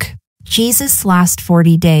Luke. Jesus' last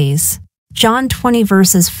 40 days. John 20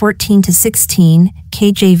 verses 14 to 16,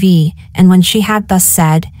 KJV. And when she had thus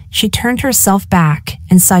said, she turned herself back,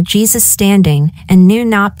 and saw Jesus standing, and knew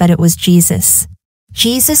not that it was Jesus.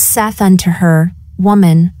 Jesus saith unto her,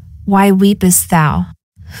 Woman, why weepest thou?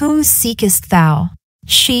 Whom seekest thou?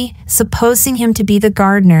 She, supposing him to be the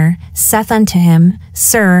gardener, saith unto him,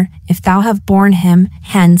 Sir, if thou have borne him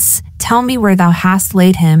hence, tell me where thou hast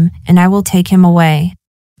laid him, and I will take him away.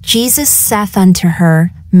 Jesus saith unto her,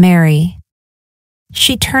 Mary.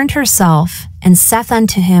 She turned herself, and saith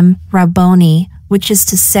unto him, Rabboni, which is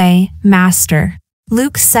to say, Master.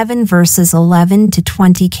 Luke 7 verses 11 to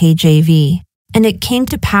 20 KJV. And it came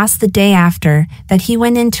to pass the day after, that he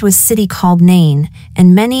went into a city called Nain,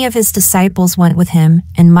 and many of his disciples went with him,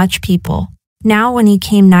 and much people. Now when he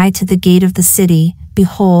came nigh to the gate of the city,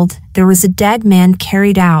 behold, there was a dead man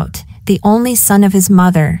carried out, the only son of his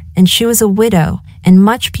mother, and she was a widow, and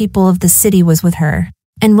much people of the city was with her.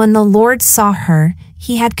 And when the Lord saw her,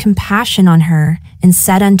 he had compassion on her, and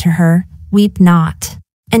said unto her, Weep not.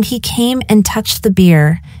 And he came and touched the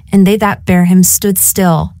bier, and they that bare him stood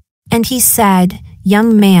still. And he said,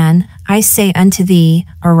 Young man, I say unto thee,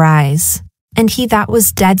 arise. And he that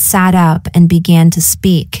was dead sat up and began to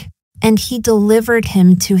speak. And he delivered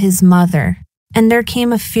him to his mother. And there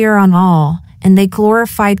came a fear on all, and they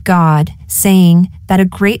glorified God, saying, That a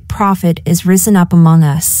great prophet is risen up among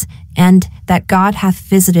us, and that God hath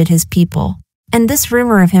visited his people. And this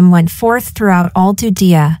rumor of him went forth throughout all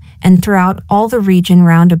Judea, and throughout all the region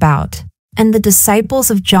round about. And the disciples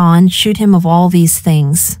of John shewed him of all these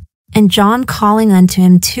things. And John calling unto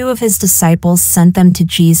him 2 of his disciples sent them to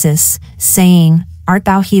Jesus, saying, Art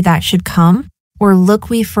thou he that should come? Or look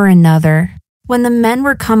we for another? When the men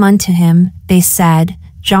were come unto him, they said,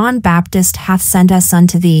 John Baptist hath sent us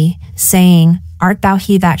unto thee, saying, Art thou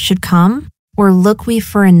he that should come? Or look we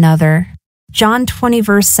for another? John 20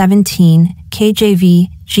 verse 17, KJV.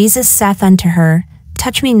 Jesus saith unto her,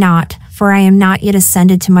 Touch me not, for I am not yet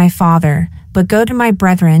ascended to my Father, but go to my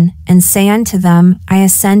brethren, and say unto them, I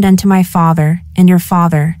ascend unto my Father, and your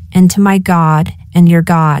Father, and to my God, and your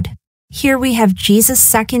God. Here we have Jesus'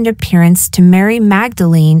 second appearance to Mary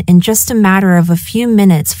Magdalene in just a matter of a few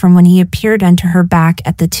minutes from when he appeared unto her back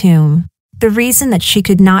at the tomb. The reason that she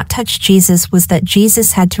could not touch Jesus was that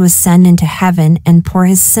Jesus had to ascend into heaven and pour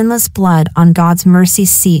his sinless blood on God's mercy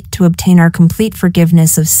seat to obtain our complete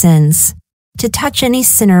forgiveness of sins. To touch any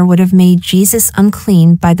sinner would have made Jesus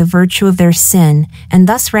unclean by the virtue of their sin, and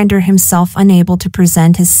thus render himself unable to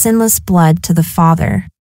present his sinless blood to the Father.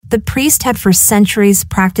 The priest had for centuries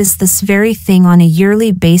practiced this very thing on a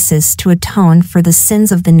yearly basis to atone for the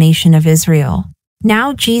sins of the nation of Israel.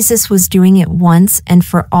 Now Jesus was doing it once and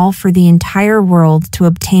for all for the entire world to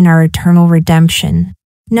obtain our eternal redemption.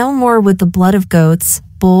 No more would the blood of goats,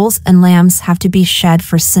 bulls, and lambs have to be shed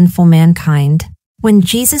for sinful mankind. When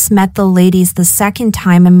Jesus met the ladies the second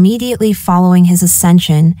time immediately following his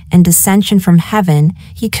ascension and descension from heaven,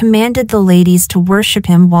 he commanded the ladies to worship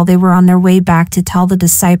him while they were on their way back to tell the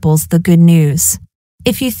disciples the good news.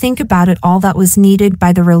 If you think about it, all that was needed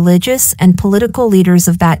by the religious and political leaders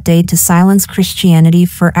of that day to silence Christianity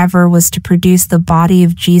forever was to produce the body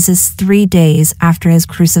of Jesus 3 days after his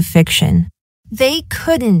crucifixion. They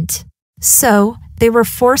couldn't. So, they were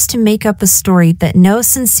forced to make up a story that no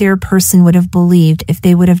sincere person would have believed if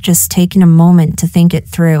they would have just taken a moment to think it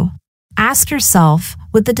through. Ask yourself,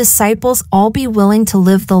 would the disciples all be willing to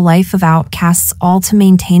live the life of outcasts all to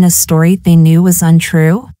maintain a story they knew was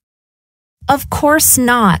untrue? Of course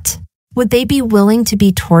not. Would they be willing to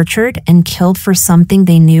be tortured and killed for something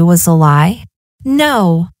they knew was a lie?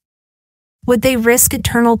 No. Would they risk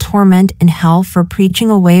eternal torment in hell for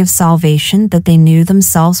preaching a way of salvation that they knew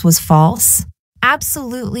themselves was false?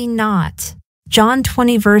 Absolutely not. John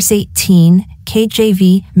 20 verse 18,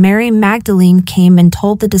 KJV, Mary Magdalene came and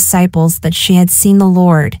told the disciples that she had seen the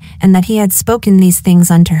Lord, and that he had spoken these things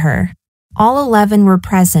unto her. All 11 were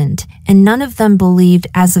present, and none of them believed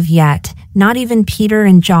as of yet, not even Peter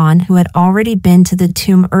and John, who had already been to the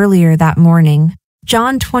tomb earlier that morning.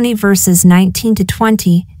 John 20 verses 19 to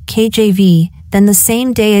 20, KJV, Then the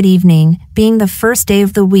same day at evening, being the first day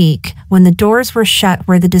of the week, when the doors were shut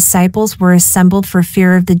where the disciples were assembled for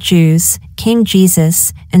fear of the Jews, came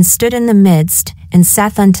Jesus, and stood in the midst, and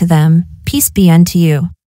saith unto them, Peace be unto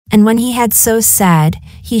you. And when he had so said,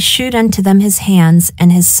 he shewed unto them his hands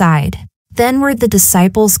and his side. Then were the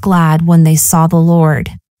disciples glad when they saw the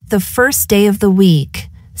Lord. The first day of the week,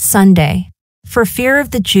 Sunday. For fear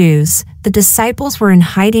of the Jews, the disciples were in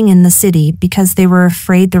hiding in the city because they were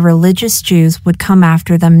afraid the religious Jews would come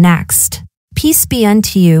after them next. Peace be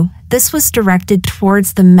unto you. This was directed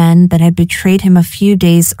towards the men that had betrayed him a few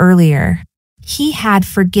days earlier. He had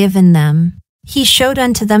forgiven them. He showed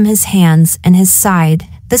unto them his hands and his side.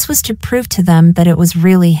 This was to prove to them that it was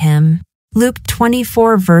really him. Luke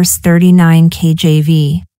 24 verse 39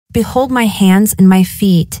 KJV. Behold my hands and my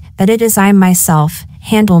feet, that it is I myself.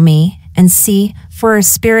 Handle me, and see, for a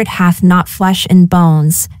spirit hath not flesh and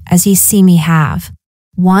bones, as ye see me have.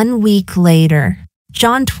 1 week later.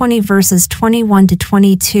 John 20 verses 21 to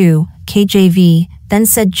 22, KJV. Then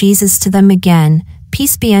said Jesus to them again,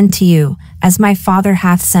 Peace be unto you, as my Father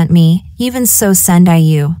hath sent me, even so send I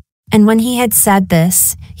you. And when he had said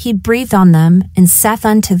this, he breathed on them, and saith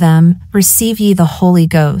unto them, Receive ye the Holy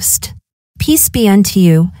Ghost. Peace be unto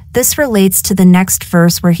you. This relates to the next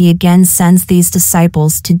verse where he again sends these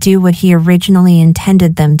disciples to do what he originally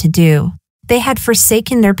intended them to do. They had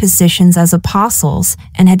forsaken their positions as apostles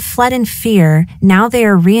and had fled in fear. Now they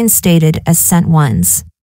are reinstated as sent ones.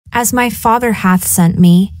 As my Father hath sent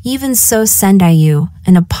me, even so send I you.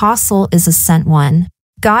 An apostle is a sent one.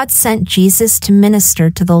 God sent Jesus to minister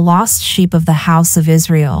to the lost sheep of the house of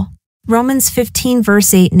Israel. Romans 15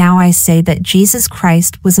 verse 8. Now I say that Jesus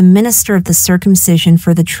Christ was a minister of the circumcision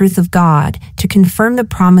for the truth of God, to confirm the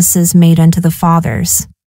promises made unto the fathers.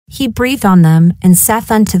 He breathed on them, and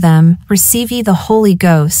saith unto them, Receive ye the Holy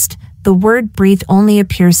Ghost. The word breathe only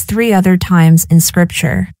appears 3 other times in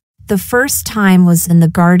Scripture. The first time was in the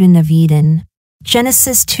Garden of Eden.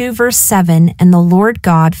 Genesis 2 verse 7. And the Lord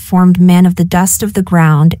God formed man of the dust of the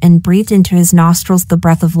ground, and breathed into his nostrils the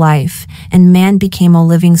breath of life, and man became a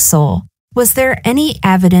living soul. Was there any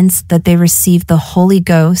evidence that they received the Holy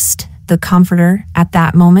Ghost, the Comforter, at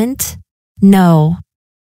that moment? No.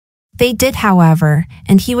 They did, however,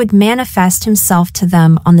 and he would manifest himself to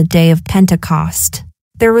them on the day of Pentecost.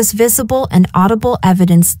 There was visible and audible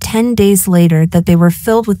evidence 10 days later that they were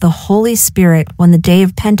filled with the Holy Spirit when the day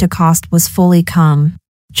of Pentecost was fully come.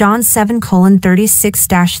 John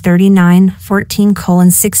 7:36-39,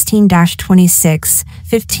 14:16-26,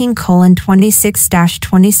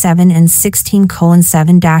 15:26-27, and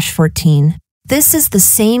 16:7-14. This is the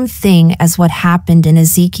same thing as what happened in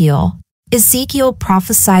Ezekiel. Ezekiel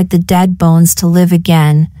prophesied the dead bones to live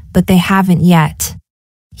again, but they haven't yet.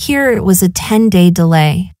 Here it was a 10-day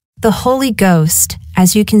delay. The Holy Ghost,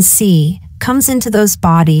 as you can see, comes into those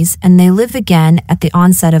bodies and they live again at the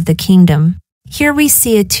onset of the kingdom. Here we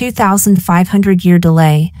see a 2,500-year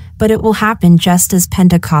delay, but it will happen just as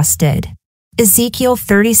Pentecost did. Ezekiel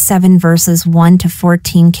 37 verses 1 to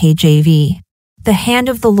 14 KJV. The hand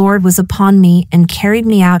of the Lord was upon me and carried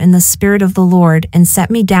me out in the spirit of the Lord and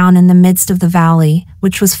set me down in the midst of the valley,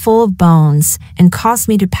 which was full of bones, and caused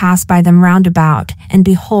me to pass by them round about. And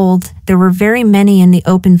behold, there were very many in the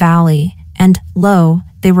open valley, and, lo,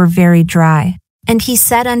 they were very dry. And he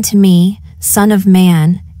said unto me, Son of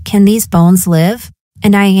man, can these bones live?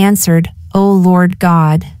 And I answered, O Lord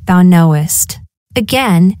God, thou knowest.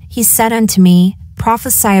 Again he said unto me,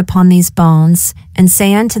 Prophesy upon these bones, and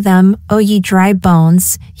say unto them, O ye dry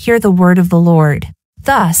bones, hear the word of the Lord.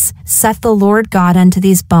 Thus saith the Lord God unto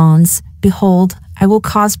these bones, Behold, I will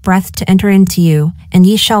cause breath to enter into you, and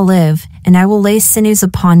ye shall live, and I will lay sinews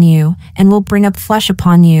upon you, and will bring up flesh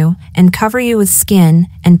upon you, and cover you with skin,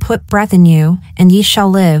 and put breath in you, and ye shall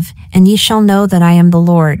live, and ye shall know that I am the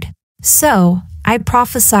Lord. So I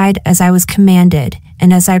prophesied as I was commanded,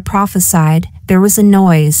 and as I prophesied, there was a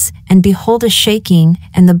noise, and behold a shaking,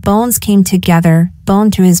 and the bones came together, bone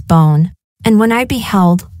to his bone. And when I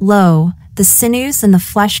beheld, lo, the sinews and the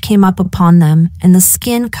flesh came up upon them, and the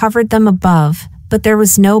skin covered them above, but there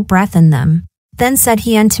was no breath in them. Then said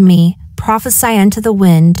he unto me, Prophesy unto the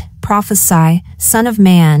wind, prophesy, Son of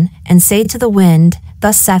man, and say to the wind,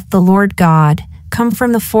 Thus saith the Lord God, Come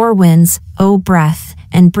from the four winds, O breath,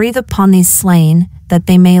 and breathe upon these slain, that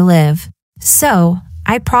they may live. So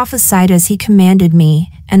I prophesied as he commanded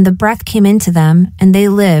me, and the breath came into them, and they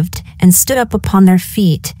lived, and stood up upon their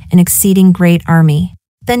feet, an exceeding great army.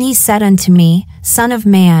 Then he said unto me, Son of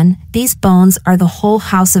man, these bones are the whole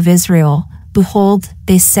house of Israel. Behold,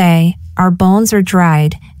 they say, Our bones are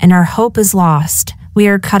dried, and our hope is lost. We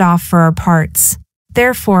are cut off for our parts.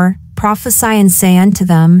 Therefore prophesy and say unto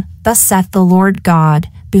them, Thus saith the Lord God,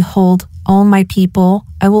 Behold, O my people,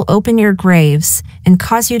 I will open your graves, and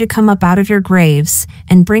cause you to come up out of your graves,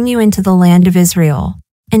 and bring you into the land of Israel.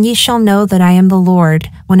 And ye shall know that I am the Lord,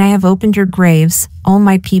 when I have opened your graves, O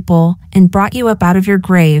my people, and brought you up out of your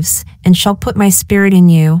graves, and shall put my spirit in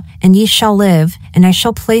you, and ye shall live, and I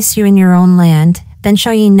shall place you in your own land. Then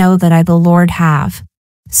shall ye know that I the Lord have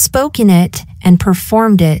spoken it, and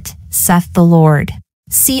performed it, saith the Lord.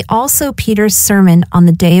 See also Peter's sermon on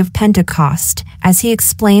the day of Pentecost, as he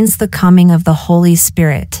explains the coming of the Holy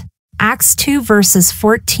Spirit. Acts 2 verses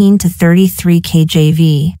 14 to 33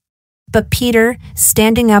 KJV. But Peter,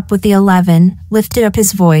 standing up with the 11, lifted up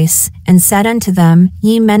his voice, and said unto them,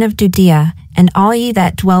 Ye men of Judea, and all ye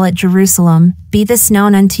that dwell at Jerusalem, be this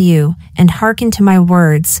known unto you, and hearken to my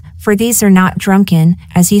words, for these are not drunken,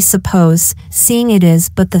 as ye suppose, seeing it is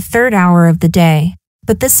but the third hour of the day.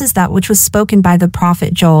 But this is that which was spoken by the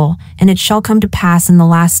prophet Joel, and it shall come to pass in the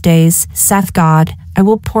last days, saith God, I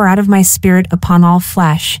will pour out of my spirit upon all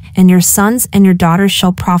flesh, and your sons and your daughters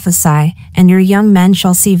shall prophesy, and your young men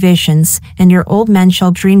shall see visions, and your old men shall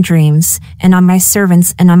dream dreams, and on my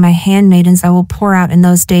servants and on my handmaidens I will pour out in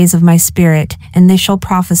those days of my spirit, and they shall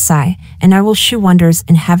prophesy, and I will shew wonders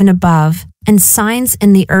in heaven above, and signs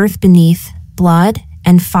in the earth beneath, blood,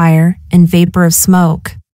 and fire, and vapor of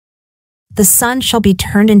smoke. The sun shall be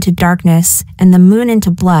turned into darkness, and the moon into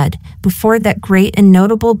blood, before that great and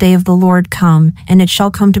notable day of the Lord come, and it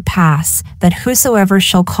shall come to pass, that whosoever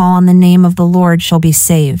shall call on the name of the Lord shall be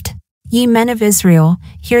saved. Ye men of Israel,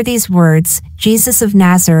 hear these words, Jesus of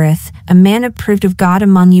Nazareth, a man approved of God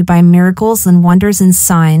among you by miracles and wonders and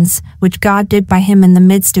signs, which God did by him in the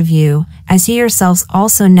midst of you, as ye yourselves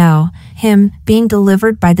also know, him, being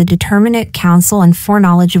delivered by the determinate counsel and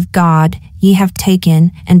foreknowledge of God, ye have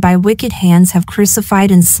taken, and by wicked hands have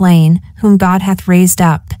crucified and slain, whom God hath raised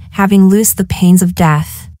up, having loosed the pains of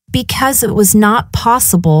death, because it was not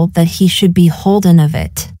possible that he should be holden of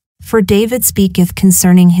it. For David speaketh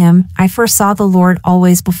concerning him, I foresaw the Lord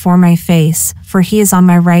always before my face, for he is on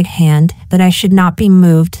my right hand, that I should not be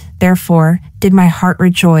moved. Therefore did my heart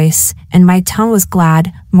rejoice, and my tongue was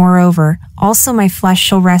glad. Moreover, also my flesh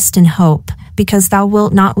shall rest in hope, because thou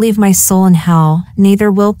wilt not leave my soul in hell, neither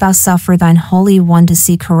wilt thou suffer thine Holy One to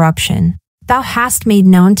see corruption. Thou hast made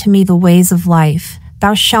known to me the ways of life.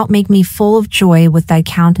 Thou shalt make me full of joy with thy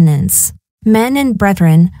countenance. Men and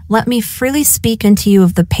brethren, let me freely speak unto you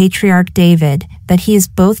of the patriarch David, that he is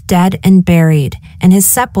both dead and buried, and his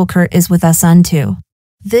sepulchre is with us unto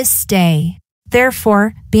this day.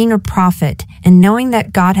 Therefore, being a prophet, and knowing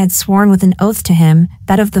that God had sworn with an oath to him,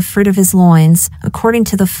 that of the fruit of his loins, according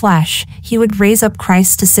to the flesh, he would raise up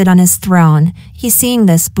Christ to sit on his throne, he seeing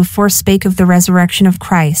this before spake of the resurrection of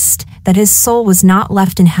Christ, that his soul was not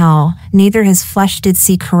left in hell, neither his flesh did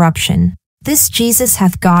see corruption. This Jesus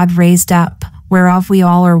hath God raised up, whereof we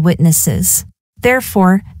all are witnesses.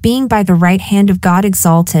 Therefore, being by the right hand of God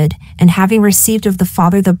exalted, and having received of the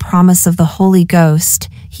Father the promise of the Holy Ghost,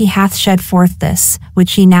 he hath shed forth this,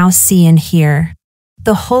 which ye now see and hear.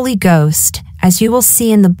 The Holy Ghost, as you will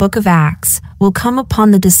see in the book of Acts, will come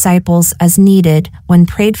upon the disciples as needed when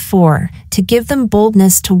prayed for, to give them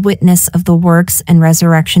boldness to witness of the works and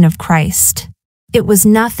resurrection of Christ. It was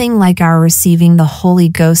nothing like our receiving the Holy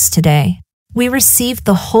Ghost today. We received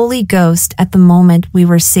the Holy Ghost at the moment we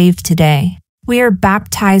were saved today. We are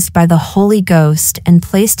baptized by the Holy Ghost and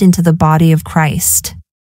placed into the body of Christ.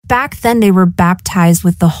 Back then they were baptized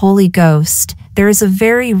with the Holy Ghost. There is a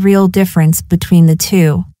very real difference between the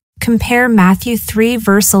two. Compare Matthew 3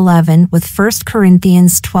 verse 11 with 1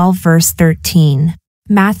 Corinthians 12 verse 13.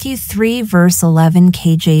 Matthew 3 verse 11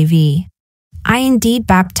 KJV. I indeed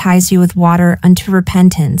baptize you with water unto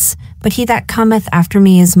repentance, but he that cometh after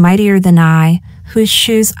me is mightier than I, whose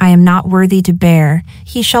shoes I am not worthy to bear.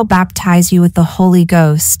 He shall baptize you with the Holy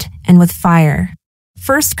Ghost, and with fire.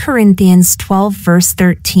 1 Corinthians 12 verse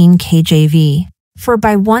 13 KJV. For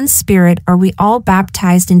by one Spirit are we all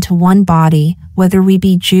baptized into one body, whether we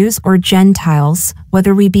be Jews or Gentiles,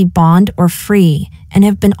 whether we be bond or free, and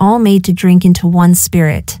have been all made to drink into one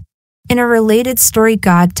Spirit. In a related story,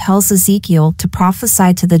 God tells Ezekiel to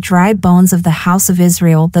prophesy to the dry bones of the house of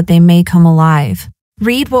Israel that they may come alive.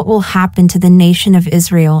 Read what will happen to the nation of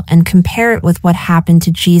Israel and compare it with what happened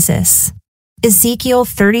to Jesus. Ezekiel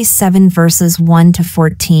 37 verses 1 to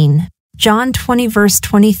 14. John 20 verse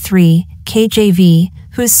 23, KJV,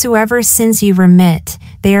 whosoever sins ye remit,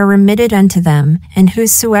 they are remitted unto them, and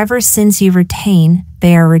whosoever sins ye retain,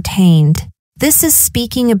 they are retained. This is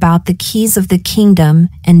speaking about the keys of the kingdom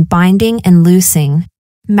and binding and loosing.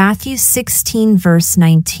 Matthew 16 verse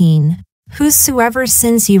 19. Whosoever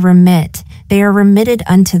sins ye remit, they are remitted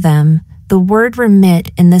unto them. The word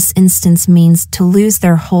remit in this instance means to lose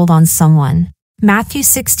their hold on someone. Matthew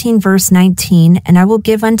 16 verse 19, and I will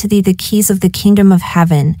give unto thee the keys of the kingdom of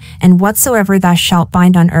heaven, and whatsoever thou shalt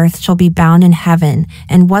bind on earth shall be bound in heaven,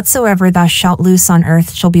 and whatsoever thou shalt loose on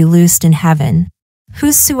earth shall be loosed in heaven.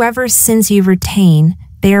 Whosoever sins ye retain,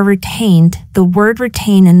 they are retained. The word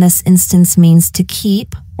retain in this instance means to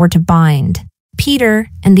keep or to bind. Peter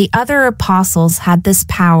and the other apostles had this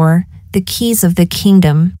power, the keys of the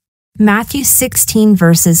kingdom. Matthew 16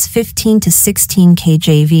 verses 15 to 16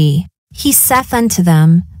 KJV. He saith unto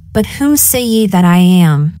them, But whom say ye that I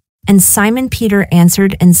am? And Simon Peter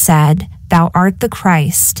answered and said, Thou art the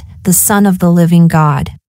Christ, the Son of the living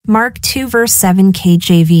God. Mark 2 verse 7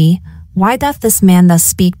 KJV. Why doth this man thus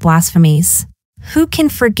speak blasphemies? Who can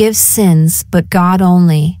forgive sins but God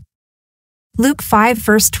only? Luke 5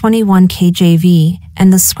 verse 21 KJV.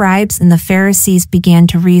 And the scribes and the Pharisees began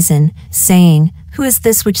to reason, saying, Who is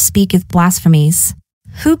this which speaketh blasphemies?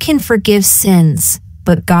 Who can forgive sins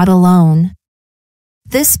but God alone?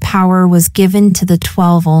 This power was given to the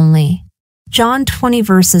 12 only. John 20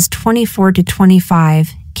 verses 24 to 25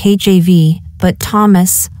 KJV. But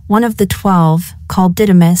Thomas, one of the 12, called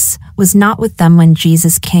Didymus, was not with them when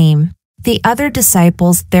Jesus came. The other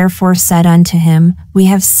disciples therefore said unto him, We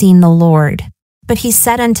have seen the Lord. But he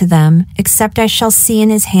said unto them, Except I shall see in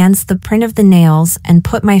his hands the print of the nails, and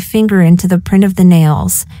put my finger into the print of the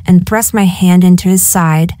nails, and thrust my hand into his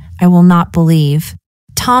side, I will not believe.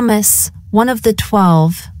 Thomas, one of the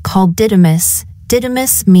 12, called Didymus.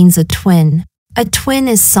 Didymus means a twin. A twin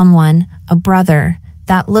is someone, a brother,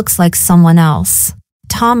 that looks like someone else.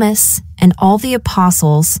 Thomas and all the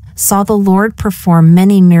apostles saw the Lord perform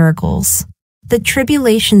many miracles. The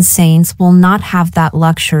tribulation saints will not have that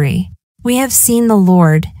luxury. We have seen the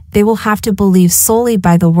Lord. They will have to believe solely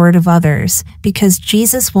by the word of others, because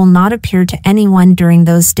Jesus will not appear to anyone during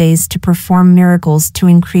those days to perform miracles to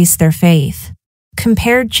increase their faith.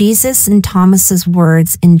 Compare Jesus and Thomas's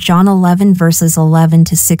words in John 11 verses 11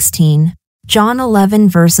 to 16. John 11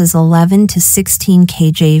 verses 11 to 16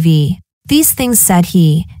 KJV. These things said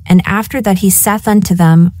he, and after that he saith unto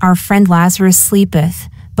them, Our friend Lazarus sleepeth,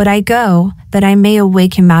 but I go, that I may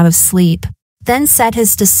awake him out of sleep. Then said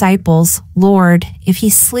his disciples, Lord, if he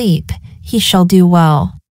sleep, he shall do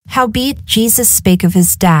well. Howbeit Jesus spake of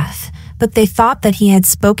his death, but they thought that he had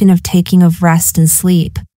spoken of taking of rest and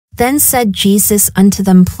sleep. Then said Jesus unto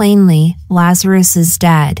them plainly, Lazarus is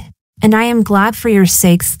dead. And I am glad for your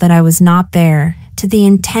sakes that I was not there, to the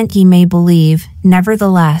intent ye may believe.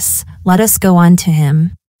 Nevertheless, let us go unto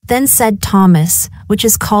him. Then said Thomas, which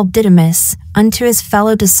is called Didymus, unto his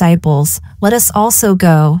fellow disciples, Let us also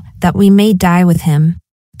go, that we may die with him.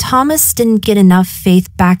 Thomas didn't get enough faith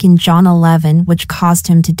back in John 11, which caused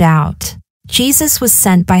him to doubt. Jesus was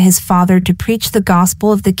sent by his Father to preach the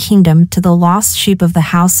gospel of the kingdom to the lost sheep of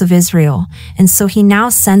the house of Israel, and so he now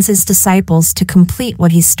sends his disciples to complete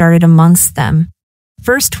what he started amongst them.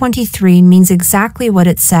 Verse 23 means exactly what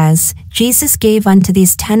it says. Jesus gave unto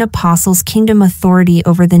these 10 apostles kingdom authority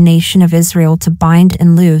over the nation of Israel to bind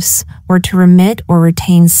and loose, or to remit or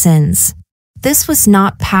retain sins. This was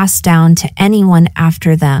not passed down to anyone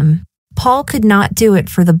after them. Paul could not do it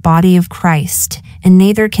for the body of Christ, and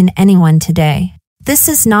neither can anyone today. This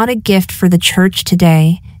is not a gift for the church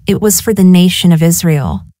today, it was for the nation of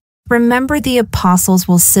Israel. Remember, the apostles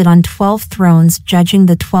will sit on 12 thrones judging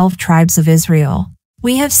the 12 tribes of Israel.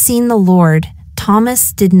 We have seen the Lord.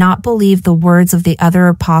 Thomas did not believe the words of the other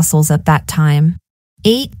apostles at that time.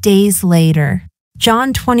 8 days later.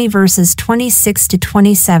 John 20 verses 26 to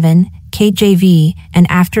 27, KJV, and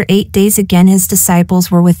after 8 days again his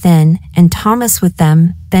disciples were within, and Thomas with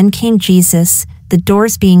them. Then came Jesus, the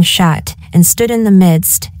doors being shut, and stood in the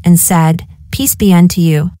midst, and said, Peace be unto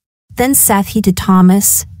you. Then saith he to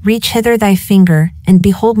Thomas, Reach hither thy finger, and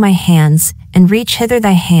behold my hands, and reach hither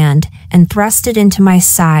thy hand, and thrust it into my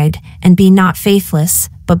side, and be not faithless,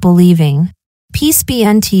 but believing. Peace be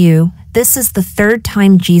unto you. This is the third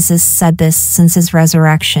time Jesus said this since his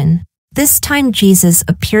resurrection. This time Jesus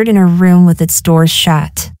appeared in a room with its doors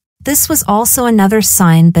shut. This was also another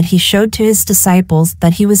sign that he showed to his disciples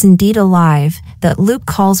that he was indeed alive, that Luke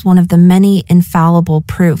calls one of the many infallible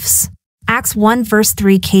proofs. Acts 1 verse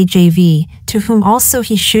 3 KJV, to whom also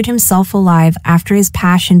he shewed himself alive after his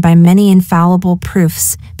passion by many infallible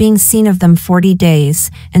proofs, being seen of them 40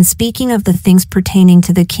 days, and speaking of the things pertaining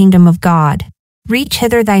to the kingdom of God. Reach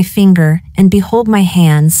hither thy finger, and behold my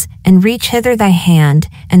hands, and reach hither thy hand,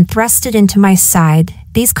 and thrust it into my side.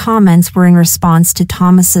 These comments were in response to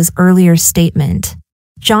Thomas's earlier statement.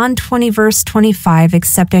 John 20 verse 25,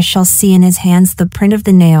 Except I shall see in his hands the print of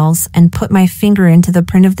the nails, and put my finger into the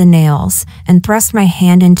print of the nails, and thrust my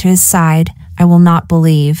hand into his side, I will not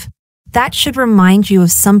believe. That should remind you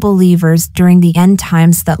of some believers during the end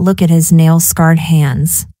times that look at his nail-scarred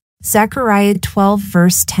hands. Zechariah 12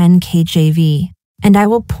 verse 10 KJV. And I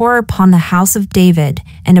will pour upon the house of David,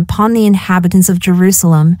 and upon the inhabitants of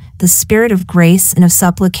Jerusalem, the spirit of grace and of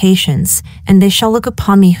supplications, and they shall look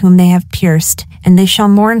upon me whom they have pierced, and they shall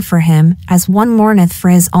mourn for him, as one mourneth for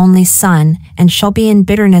his only son, and shall be in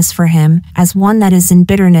bitterness for him, as one that is in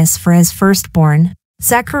bitterness for his firstborn.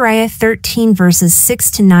 Zechariah 13 verses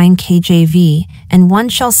 6 to 9 KJV. And one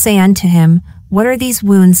shall say unto him, What are these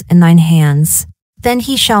wounds in thine hands? Then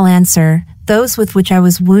he shall answer, Those with which I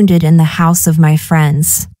was wounded in the house of my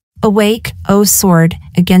friends. Awake, O sword,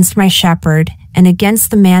 against my shepherd, and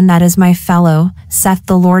against the man that is my fellow, saith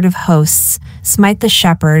the Lord of hosts. Smite the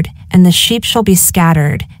shepherd, and the sheep shall be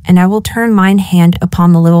scattered, and I will turn mine hand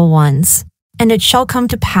upon the little ones. And it shall come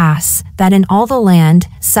to pass, that in all the land,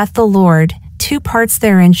 saith the Lord, 2 parts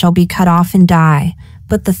therein shall be cut off and die,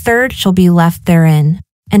 but the third shall be left therein.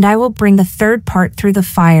 And I will bring the third part through the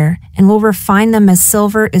fire, and will refine them as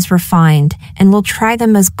silver is refined, and will try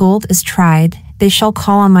them as gold is tried. They shall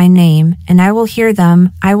call on my name, and I will hear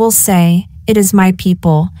them. I will say, It is my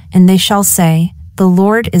people, and they shall say, The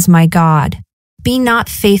Lord is my God. Be not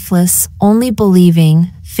faithless, only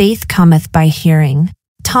believing. Faith cometh by hearing.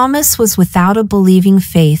 Thomas was without a believing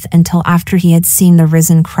faith until after he had seen the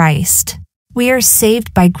risen Christ. We are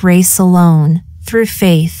saved by grace alone, through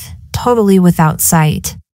faith, totally without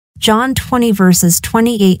sight. John 20 verses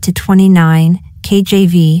 28 to 29,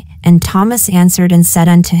 KJV, And Thomas answered and said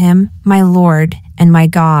unto him, My Lord, and my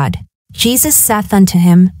God. Jesus saith unto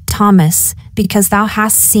him, Thomas, because thou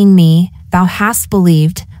hast seen me, thou hast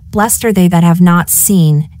believed. Blessed are they that have not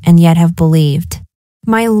seen, and yet have believed.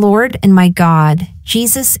 My Lord and my God,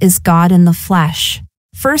 Jesus is God in the flesh.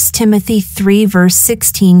 1 Timothy 3 verse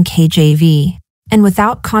 16 KJV. And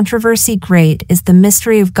without controversy great is the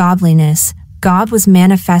mystery of godliness. God was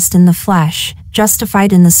manifest in the flesh,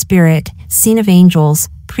 justified in the spirit, seen of angels,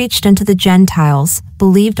 preached unto the Gentiles,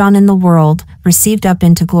 believed on in the world, received up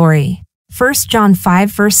into glory. 1 John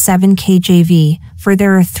 5 verse 7 KJV. For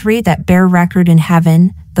there are 3 that bear record in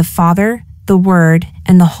heaven, the Father, the Word,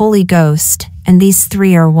 and the Holy Ghost, and these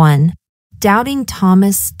 3 are one. Doubting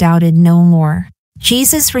Thomas doubted no more.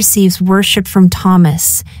 Jesus receives worship from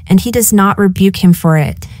Thomas, and he does not rebuke him for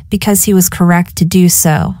it, because he was correct to do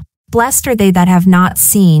so. Blessed are they that have not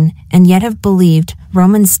seen, and yet have believed.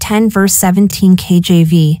 Romans 10 verse 17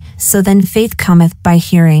 KJV. So then faith cometh by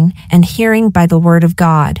hearing, and hearing by the word of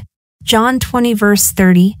God. John 20 verse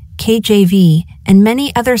 30, KJV. And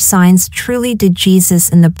many other signs truly did Jesus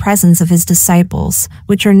in the presence of his disciples,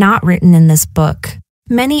 which are not written in this book.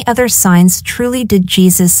 Many other signs truly did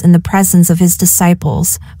Jesus in the presence of his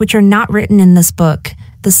disciples, which are not written in this book.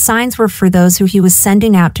 The signs were for those who he was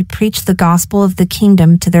sending out to preach the gospel of the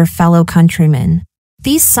kingdom to their fellow countrymen.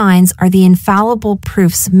 These signs are the infallible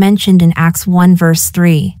proofs mentioned in Acts 1 verse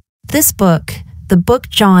 3. This book, the book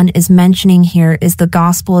John is mentioning here, is the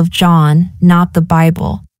Gospel of John, not the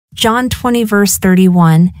Bible. John 20 verse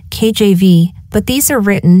 31, KJV, but these are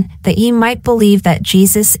written, that ye might believe that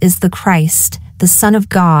Jesus is the Christ, the Son of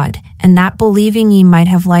God, and that believing ye might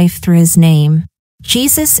have life through his name.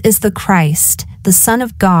 Jesus is the Christ, the Son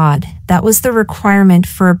of God. That was the requirement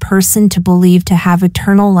for a person to believe to have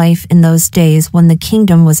eternal life in those days when the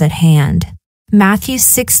kingdom was at hand. Matthew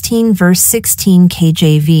 16 verse 16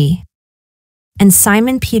 KJV. And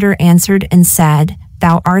Simon Peter answered and said,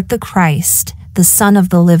 Thou art the Christ, the Son of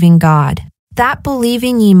the living God. That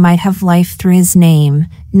believing ye might have life through his name,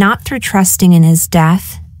 not through trusting in his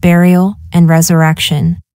death, burial, and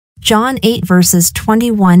resurrection. John 8 verses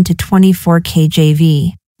 21 to 24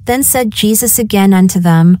 KJV. Then said Jesus again unto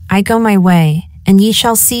them, I go my way, and ye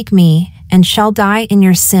shall seek me, and shall die in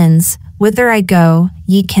your sins. Whither I go,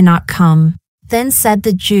 ye cannot come. Then said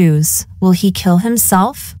the Jews, Will he kill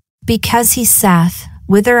himself? Because he saith,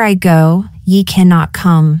 Whither I go, ye cannot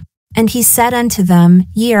come. And he said unto them,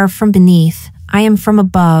 Ye are from beneath, I am from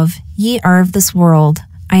above. Ye are of this world,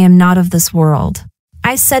 I am not of this world.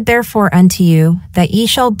 I said therefore unto you, that ye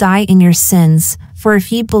shall die in your sins, for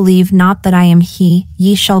if ye believe not that I am he,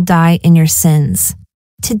 ye shall die in your sins.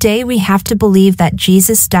 Today we have to believe that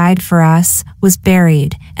Jesus died for us, was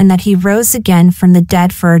buried, and that he rose again from the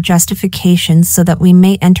dead for our justification so that we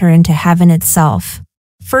may enter into heaven itself.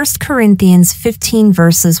 1 Corinthians 15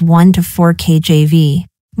 verses 1 to 4 KJV.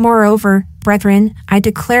 Moreover, brethren, I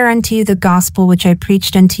declare unto you the gospel which I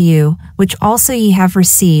preached unto you, which also ye have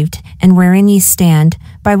received, and wherein ye stand,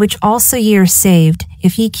 by which also ye are saved,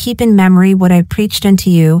 if ye keep in memory what I preached unto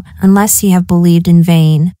you, unless ye have believed in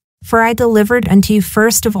vain. For I delivered unto you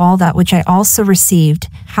first of all that which I also received,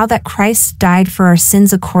 how that Christ died for our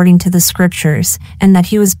sins according to the Scriptures, and that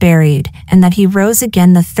he was buried, and that he rose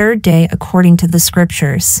again the third day according to the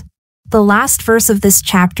Scriptures. The last verse of this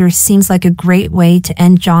chapter seems like a great way to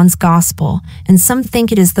end John's gospel, and some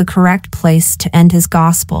think it is the correct place to end his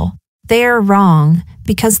gospel. They are wrong,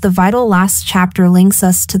 because the vital last chapter links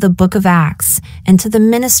us to the book of Acts and to the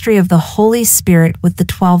ministry of the Holy Spirit with the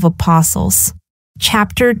 12 apostles.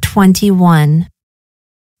 Chapter 21.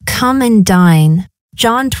 Come and dine.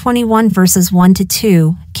 John 21 verses 1 to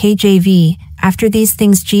 2, KJV. After these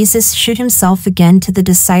things Jesus shewed himself again to the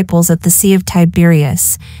disciples at the Sea of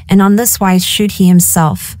Tiberias, and on this wise shewed he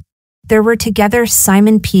himself. There were together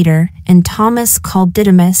Simon Peter, and Thomas called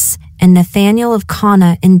Didymus, and Nathanael of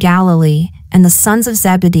Cana in Galilee, and the sons of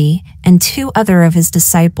Zebedee, and 2 other of his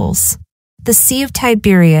disciples. The Sea of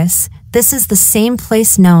Tiberias, this is the same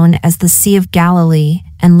place known as the Sea of Galilee,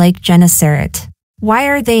 and Lake Gennesaret. Why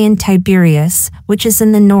are they in Tiberias, which is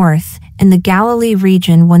in the north, in the Galilee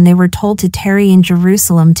region, when they were told to tarry in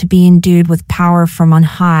Jerusalem to be endued with power from on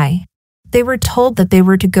high? They were told that they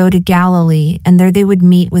were to go to Galilee, and there they would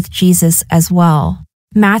meet with Jesus as well.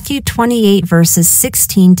 Matthew 28 verses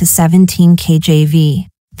 16 to 17 KJV.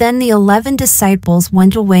 Then the 11 disciples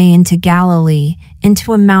went away into Galilee,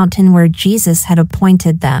 into a mountain where Jesus had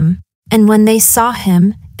appointed them. And when they saw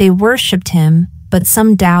him, they worshipped him, but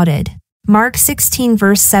some doubted. Mark 16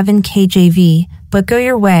 verse 7 KJV. But go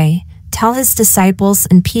your way, tell his disciples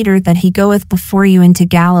and Peter that he goeth before you into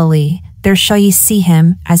Galilee. There shall ye see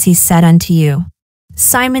him, as he said unto you.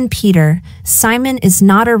 Simon Peter. Simon is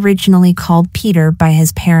not originally called Peter by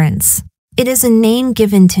his parents. It is a name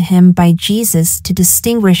given to him by Jesus to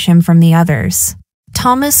distinguish him from the others.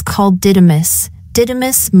 Thomas called Didymus.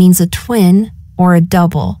 Didymus means a twin or a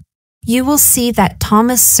double. You will see that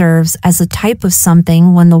Thomas serves as a type of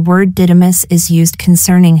something when the word Didymus is used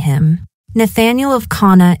concerning him. Nathanael of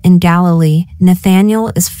Cana in Galilee.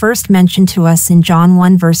 Nathanael is first mentioned to us in John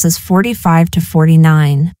 1 verses 45 to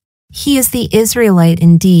 49. He is the Israelite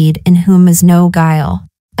indeed, in whom is no guile,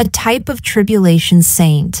 a type of tribulation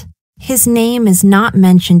saint. His name is not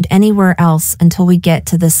mentioned anywhere else until we get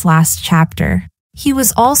to this last chapter. He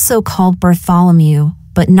was also called Bartholomew,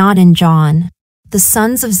 but not in John. The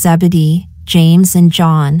sons of Zebedee, James and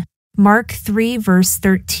John. Mark 3 verse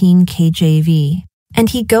 13 KJV. And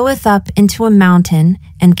he goeth up into a mountain,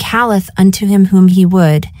 and calleth unto him whom he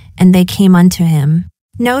would, and they came unto him.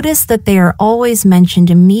 Notice that they are always mentioned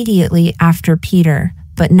immediately after Peter,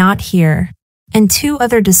 but not here. And 2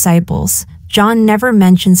 other disciples. John never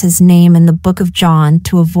mentions his name in the book of John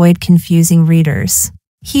to avoid confusing readers.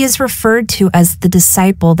 He is referred to as the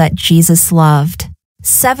disciple that Jesus loved.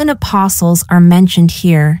 7 apostles are mentioned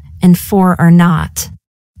here, and 4 are not.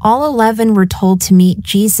 All 11 were told to meet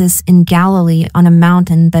Jesus in Galilee on a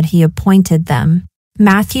mountain that he appointed them.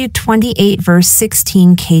 Matthew 28 verse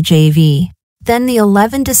 16 KJV. Then the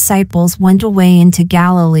 11 disciples went away into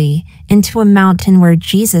Galilee, into a mountain where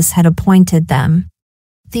Jesus had appointed them.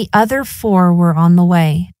 The other 4 were on the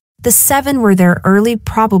way. The 7 were there early,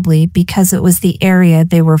 probably because it was the area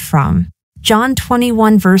they were from. John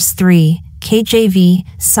 21 verse 3 KJV.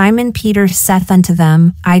 Simon Peter saith unto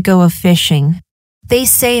them, I go a-fishing. They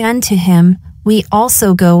say unto him, We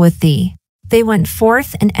also go with thee. They went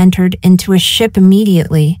forth and entered into a ship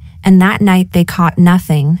immediately, and that night they caught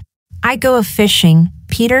nothing. I go a-fishing.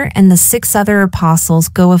 Peter and the 6 other apostles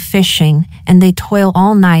go a-fishing, and they toil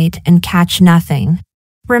all night and catch nothing.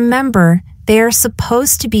 Remember, they are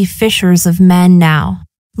supposed to be fishers of men now.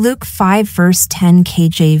 Luke 5 verse 10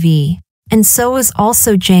 KJV. And so is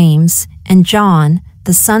also James and John,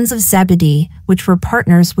 the sons of Zebedee, which were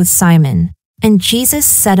partners with Simon. And Jesus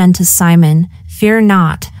said unto Simon, Fear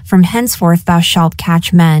not, from henceforth thou shalt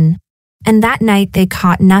catch men. And that night they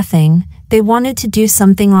caught nothing. They wanted to do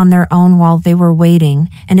something on their own while they were waiting,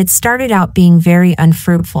 and it started out being very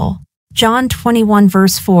unfruitful. John 21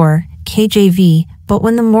 verse 4 KJV. But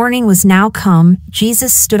when the morning was now come,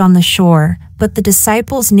 Jesus stood on the shore, but the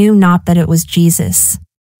disciples knew not that it was Jesus.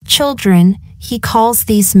 Children, he calls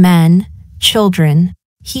these men children.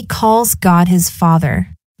 He calls God his Father.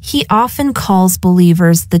 He often calls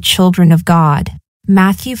believers the children of God.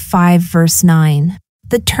 Matthew 5 verse 9.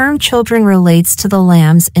 The term children relates to the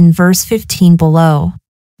lambs in verse 15 below.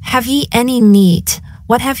 Have ye any meat?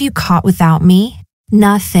 What have you caught without me?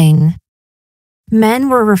 Nothing. Men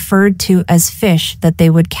were referred to as fish that they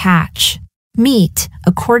would catch. Meat,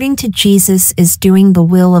 according to Jesus, is doing the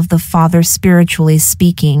will of the Father spiritually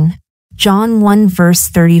speaking. John 1 verse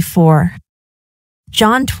 34.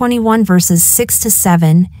 John 21 verses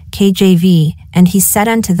 6-7, KJV. And he said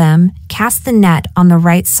unto them, Cast the net on the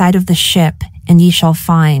right side of the ship, and ye shall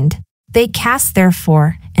find. They cast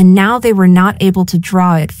therefore, and now they were not able to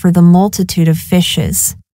draw it for the multitude of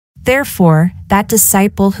fishes. Therefore, that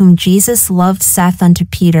disciple whom Jesus loved saith unto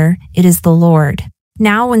Peter, It is the Lord.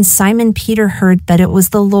 Now when Simon Peter heard that it was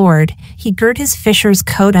the Lord, he girt his fisher's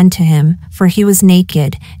coat unto him, for he was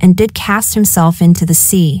naked, and did cast himself into the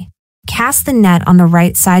sea. Cast the net on the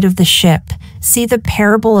right side of the ship. See the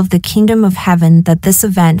parable of the kingdom of heaven that this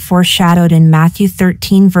event foreshadowed in Matthew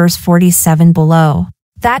 13 verse 47 below.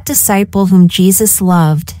 That disciple whom Jesus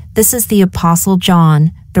loved, this is the Apostle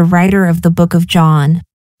John, the writer of the book of John.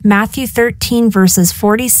 Matthew 13 verses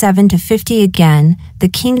 47-50 again, the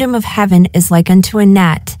kingdom of heaven is like unto a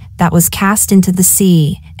net that was cast into the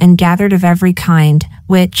sea, and gathered of every kind,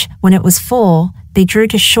 which, when it was full, they drew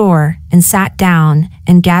to shore, and sat down,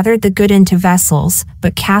 and gathered the good into vessels,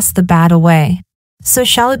 but cast the bad away. So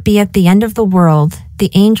shall it be at the end of the world.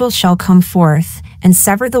 The angels shall come forth, and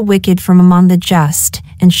sever the wicked from among the just,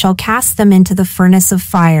 and shall cast them into the furnace of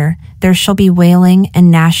fire. There shall be wailing and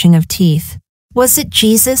gnashing of teeth. Was it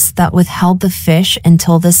Jesus that withheld the fish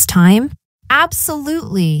until this time?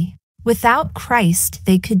 Absolutely. Without Christ,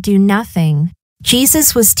 they could do nothing.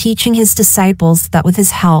 Jesus was teaching his disciples that with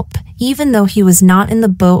his help, even though he was not in the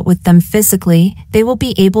boat with them physically, they will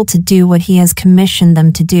be able to do what he has commissioned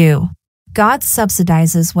them to do. God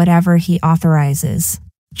subsidizes whatever he authorizes.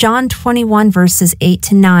 John 21 verses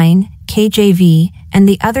 8-9, KJV. And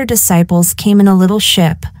the other disciples came in a little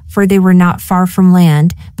ship, for they were not far from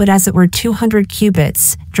land, but as it were 200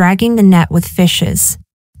 cubits, dragging the net with fishes.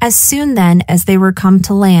 As soon then as they were come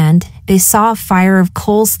to land, they saw a fire of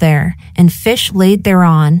coals there, and fish laid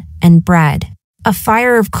thereon, and bread. A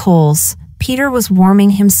fire of coals. Peter was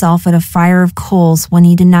warming himself at a fire of coals when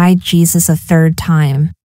he denied Jesus a third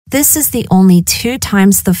time. This is the only 2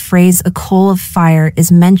 times the phrase a coal of fire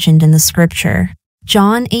is mentioned in the scripture.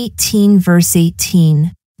 John 18 verse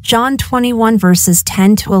 18. John 21 verses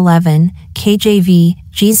 10-11, KJV.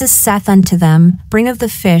 Jesus saith unto them, Bring of the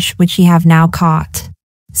fish which ye have now caught.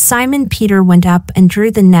 Simon Peter went up and drew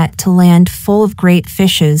the net to land full of great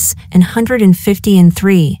fishes,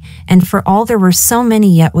 153, and for all there were so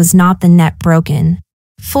many yet was not the net broken.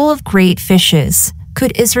 Full of great fishes.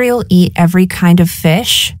 Could Israel eat every kind of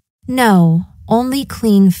fish? No, only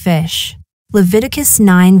clean fish. Leviticus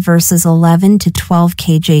 9 verses 11-12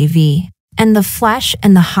 KJV. And the flesh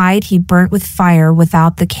and the hide he burnt with fire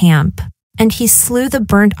without the camp. And he slew the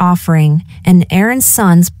burnt offering, and Aaron's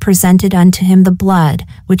sons presented unto him the blood,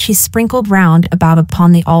 which he sprinkled round about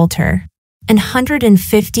upon the altar.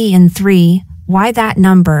 153, why that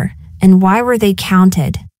number, and why were they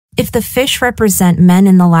counted? If the fish represent men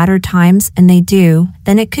in the latter times, and they do,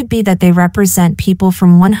 then it could be that they represent people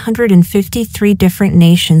from 153 different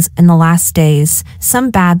nations in the last days,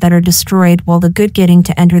 some bad that are destroyed while the good getting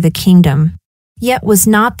to enter the kingdom. Yet was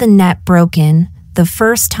not the net broken, the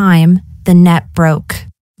first time the net broke.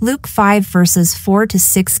 Luke 5 verses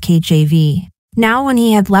 4-6 KJV. Now when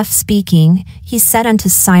he had left speaking, he said unto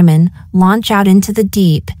Simon, Launch out into the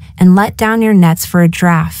deep, and let down your nets for a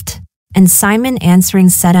draught. And Simon answering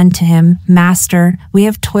said unto him, Master, we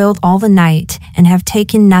have toiled all the night, and have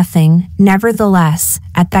taken nothing. Nevertheless,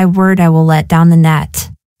 at thy word I will let down the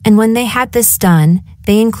net. And when they had this done,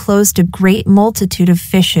 they enclosed a great multitude of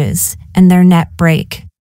fishes, and their net brake.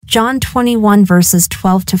 John 21 verses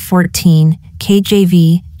 12-14,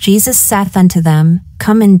 KJV. Jesus saith unto them,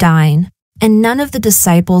 Come and dine. And none of the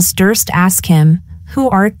disciples durst ask him, Who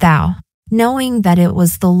art thou? Knowing that it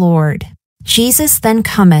was the Lord. Jesus then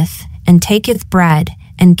cometh, and taketh bread,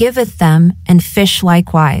 and giveth them, and fish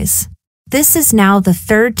likewise. This is now the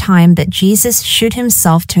third time that Jesus shewed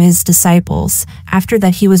himself to his disciples, after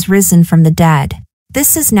that he was risen from the dead.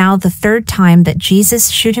 This is now the third time that Jesus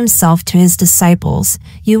shewed himself to his disciples.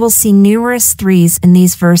 You will see numerous threes in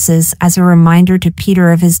these verses as a reminder to Peter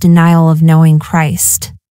of his denial of knowing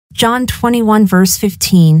Christ. John 21 verse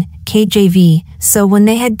 15, KJV. So when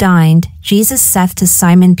they had dined, Jesus saith to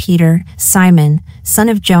Simon Peter, Simon, son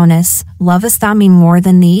of Jonas, lovest thou me more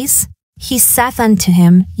than these? He saith unto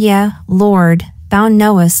him, Yea, Lord, thou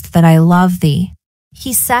knowest that I love thee.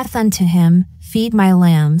 He saith unto him, Feed my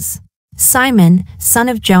lambs. Simon, son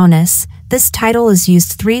of Jonas. This title is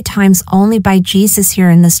used 3 times only by Jesus here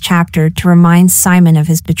in this chapter to remind Simon of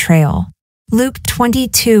his betrayal. Luke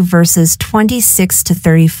 22 verses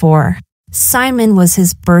 26-34. Simon was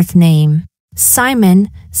his birth name. Simon,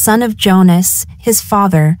 son of Jonas, his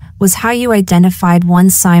father, was how you identified one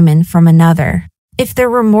Simon from another. If there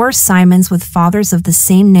were more Simons with fathers of the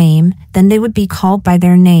same name, then they would be called by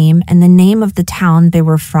their name and the name of the town they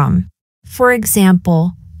were from. For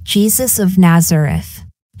example, Jesus of Nazareth.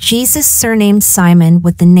 Jesus surnamed Simon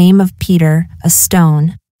with the name of Peter, a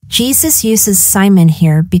stone. Jesus uses Simon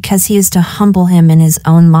here because he is to humble him in his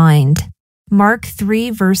own mind. Mark 3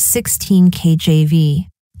 verse 16 KJV.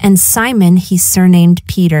 And Simon he surnamed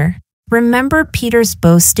Peter. Remember Peter's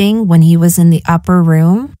boasting when he was in the upper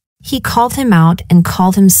room? He called him out and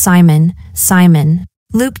called him Simon, Simon.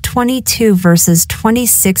 Luke 22 verses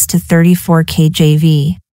 26-34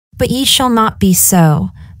 KJV. But ye shall not be so.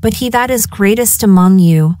 But he that is greatest among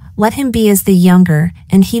you, let him be as the younger,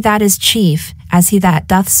 and he that is chief, as he that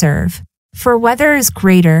doth serve. For whether is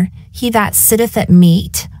greater, he that sitteth at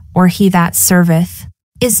meat, or he that serveth?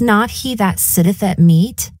 Is not he that sitteth at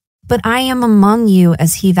meat? But I am among you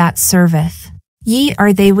as he that serveth. Ye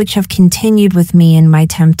are they which have continued with me in my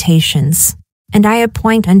temptations. And I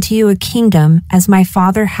appoint unto you a kingdom, as my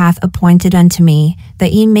Father hath appointed unto me,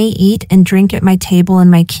 that ye may eat and drink at my table in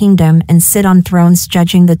my kingdom, and sit on thrones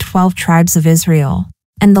judging the 12 tribes of Israel.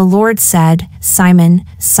 And the Lord said, Simon,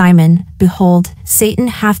 Simon, behold, Satan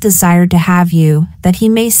hath desired to have you, that he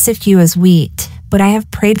may sift you as wheat. But I have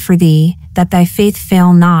prayed for thee, that thy faith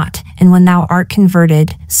fail not, and when thou art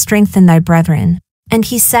converted, strengthen thy brethren. And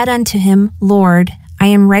he said unto him, Lord, I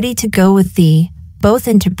am ready to go with thee, both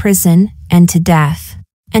into prison, and to death.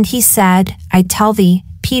 And he said, I tell thee,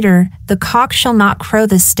 Peter, the cock shall not crow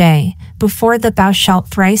this day, before that thou shalt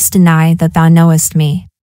thrice deny that thou knowest me.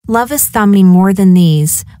 Lovest thou me more than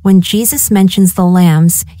these? When Jesus mentions the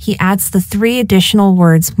lambs, he adds the 3 additional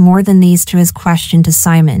words more than these to his question to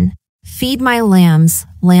Simon. Feed my lambs.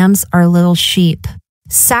 Lambs are little sheep.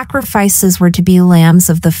 Sacrifices were to be lambs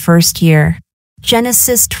of the first year.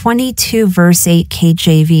 Genesis 22 verse 8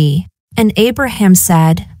 KJV. And Abraham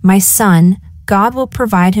said, My son, God will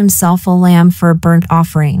provide himself a lamb for a burnt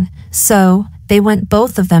offering. So they went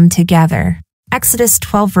both of them together. Exodus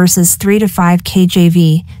 12 verses 3-5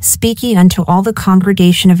 KJV, speaking unto all the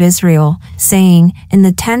congregation of Israel, saying, In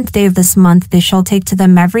the 10th day of this month they shall take to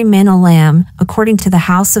them every man a lamb, according to the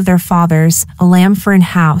house of their fathers, a lamb for an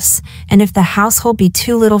house. And if the household be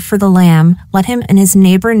too little for the lamb, let him and his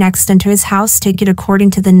neighbor next unto his house take it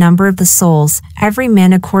according to the number of the souls. Every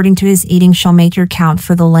man according to his eating shall make your count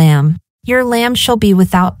for the lamb. Your lamb shall be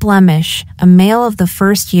without blemish, a male of the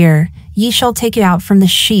first year. Ye shall take it out from the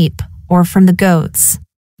sheep, or from the goats.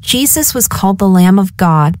 Jesus was called the Lamb of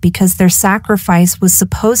God because their sacrifice was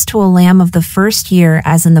supposed to a lamb of the first year,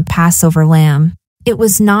 as in the Passover lamb. It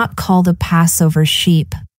was not called a Passover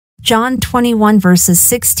sheep. John 21 verses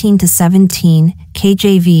 16-17,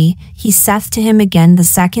 KJV, he saith to him again the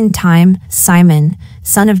second time, Simon,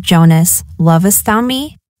 son of Jonas, lovest thou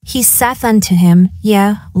me? He saith unto him,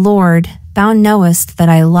 Yea, Lord, thou knowest that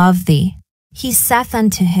I love thee. He saith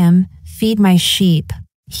unto him, Feed my sheep.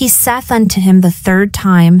 He saith unto him the third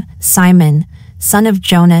time, Simon, son of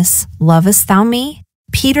Jonas, lovest thou me?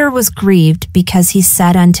 Peter was grieved because he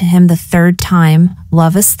said unto him the third time,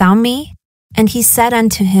 Lovest thou me? And he said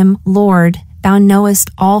unto him, Lord, thou knowest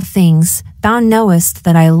all things, thou knowest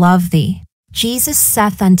that I love thee. Jesus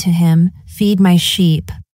saith unto him, Feed my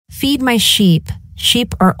sheep. Feed my sheep.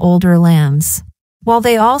 Sheep are older lambs. While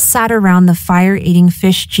they all sat around the fire eating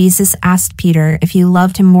fish, Jesus asked Peter if he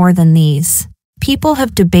loved him more than these. People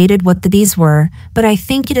have debated what these were, but I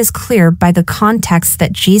think it is clear by the context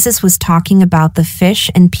that Jesus was talking about the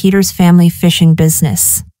fish and Peter's family fishing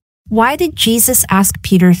business. Why did Jesus ask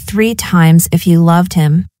Peter 3 times if he loved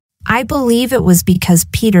him? I believe it was because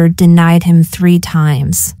Peter denied him 3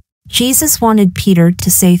 times. Jesus wanted Peter to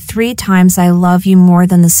say 3 times, I love you, more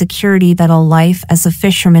than the security that a life as a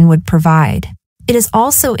fisherman would provide. It is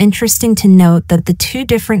also interesting to note that the 2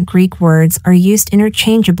 different Greek words are used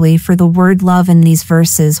interchangeably for the word love in these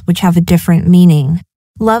verses, which have a different meaning.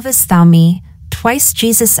 Lovest thou me? Twice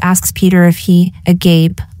Jesus asks Peter if he,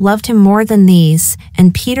 agape, loved him more than these,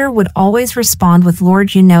 and Peter would always respond with,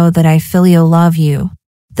 Lord, you know that I phileo love you.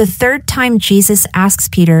 The 3rd time Jesus asks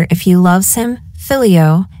Peter if he loves him,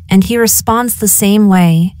 phileo, and he responds the same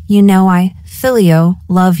way, you know I, phileo,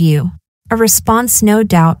 love you. A response no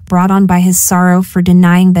doubt brought on by his sorrow for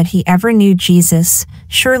denying that he ever knew Jesus.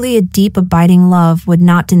 Surely a deep abiding love would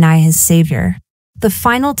not deny his Savior. The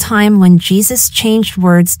final time when Jesus changed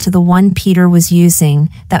words to the one Peter was using,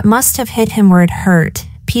 that must have hit him where it hurt.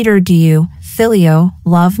 Peter, do you, phileo,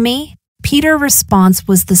 love me? Peter's response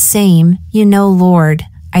was the same, you know, Lord,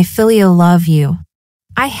 I phileo love you.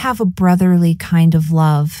 I have a brotherly kind of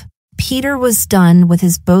love. Peter was done with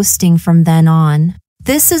his boasting from then on.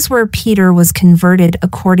 This is where Peter was converted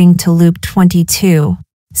according to Luke 22.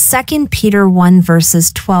 2 Peter 1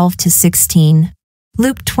 verses 12 to 16.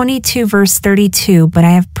 Luke 22 verse 32, But I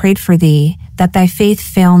have prayed for thee, that thy faith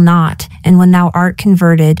fail not, and when thou art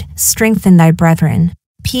converted, strengthen thy brethren.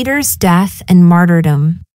 Peter's death and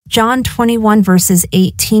martyrdom. John 21 verses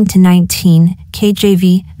 18 to 19,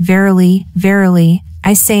 KJV, Verily, verily,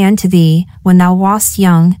 I say unto thee, when thou wast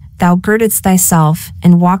young, thou girdedst thyself,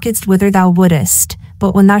 and walkedst whither thou wouldest.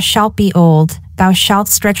 But when thou shalt be old, thou shalt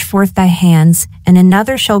stretch forth thy hands, and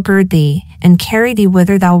another shall gird thee, and carry thee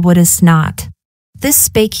whither thou wouldest not. This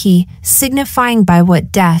spake he, signifying by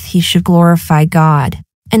what death he should glorify God.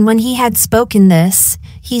 And when he had spoken this,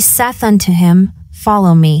 he saith unto him,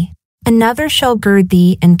 Follow me. Another shall gird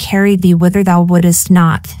thee and carry thee whither thou wouldest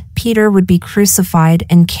not. Peter would be crucified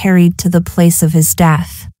and carried to the place of his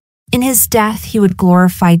death. In his death he would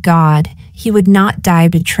glorify God, he would not die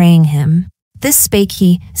betraying him. This spake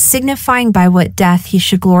he, signifying by what death he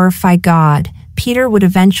should glorify God. Peter would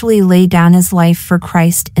eventually lay down his life for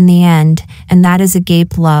Christ in the end, and that is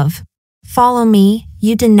agape love. Follow me,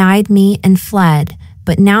 you denied me and fled,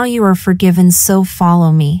 but now you are forgiven, so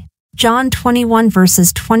follow me. John 21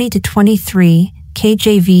 verses 20 to 23,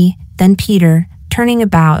 KJV, Then Peter, turning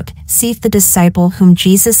about, seeth the disciple whom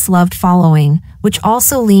Jesus loved following, which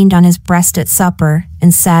also leaned on his breast at supper,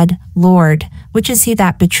 and said, Lord, which is he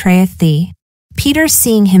that betrayeth thee? Peter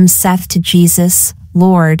seeing him saith to Jesus,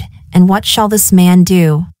 Lord, and what shall this man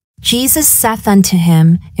do? Jesus saith unto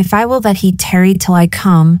him, If I will that he tarry till I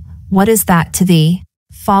come, what is that to thee?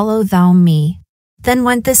 Follow thou me. Then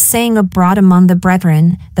went this saying abroad among the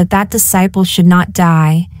brethren, that disciple should not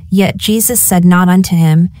die. Yet Jesus said not unto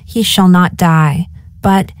him, He shall not die.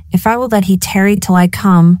 But, if I will that he tarry till I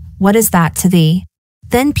come, what is that to thee?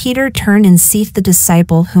 Then Peter turned and seeth the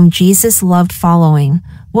disciple whom Jesus loved following.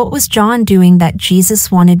 What was John doing that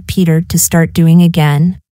Jesus wanted Peter to start doing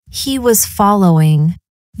again? He was following.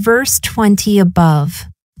 Verse 20 above.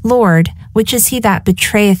 Lord, which is he that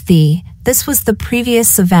betrayeth thee? This was the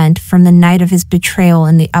previous event from the night of his betrayal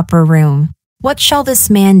in the upper room. What shall this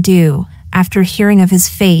man do? After hearing of his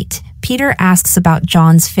fate, Peter asks about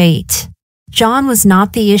John's fate. John was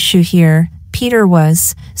not the issue here, Peter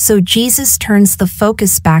was, so Jesus turns the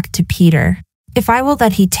focus back to Peter. If I will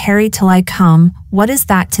that he tarry till I come, what is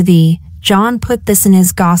that to thee? John put this in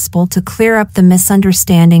his gospel to clear up the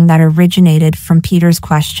misunderstanding that originated from Peter's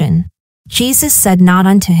question. Jesus said not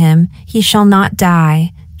unto him, He shall not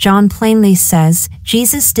die. John plainly says,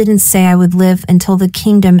 Jesus didn't say I would live until the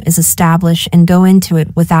kingdom is established and go into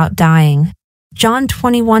it without dying. John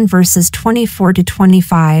 21 verses 24 to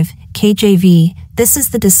 25, KJV, This is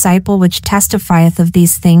the disciple which testifieth of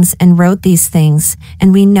these things and wrote these things,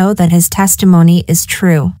 and we know that his testimony is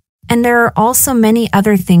true. And there are also many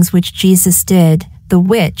other things which Jesus did, the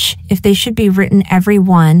which, if they should be written every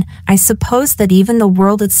one, I suppose that even the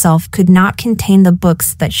world itself could not contain the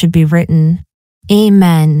books that should be written.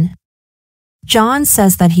 Amen. John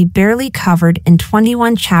says that he barely covered in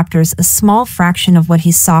 21 chapters a small fraction of what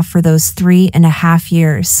he saw for those 3.5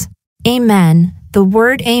 years. Amen. The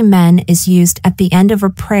word amen is used at the end of a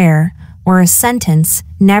prayer or a sentence,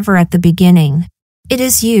 never at the beginning. It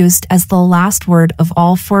is used as the last word of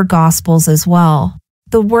all 4 Gospels as well.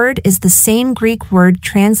 The word is the same Greek word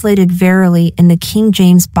translated verily in the King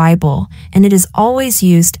James Bible, and it is always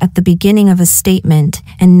used at the beginning of a statement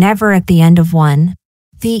and never at the end of one.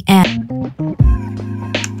 The end.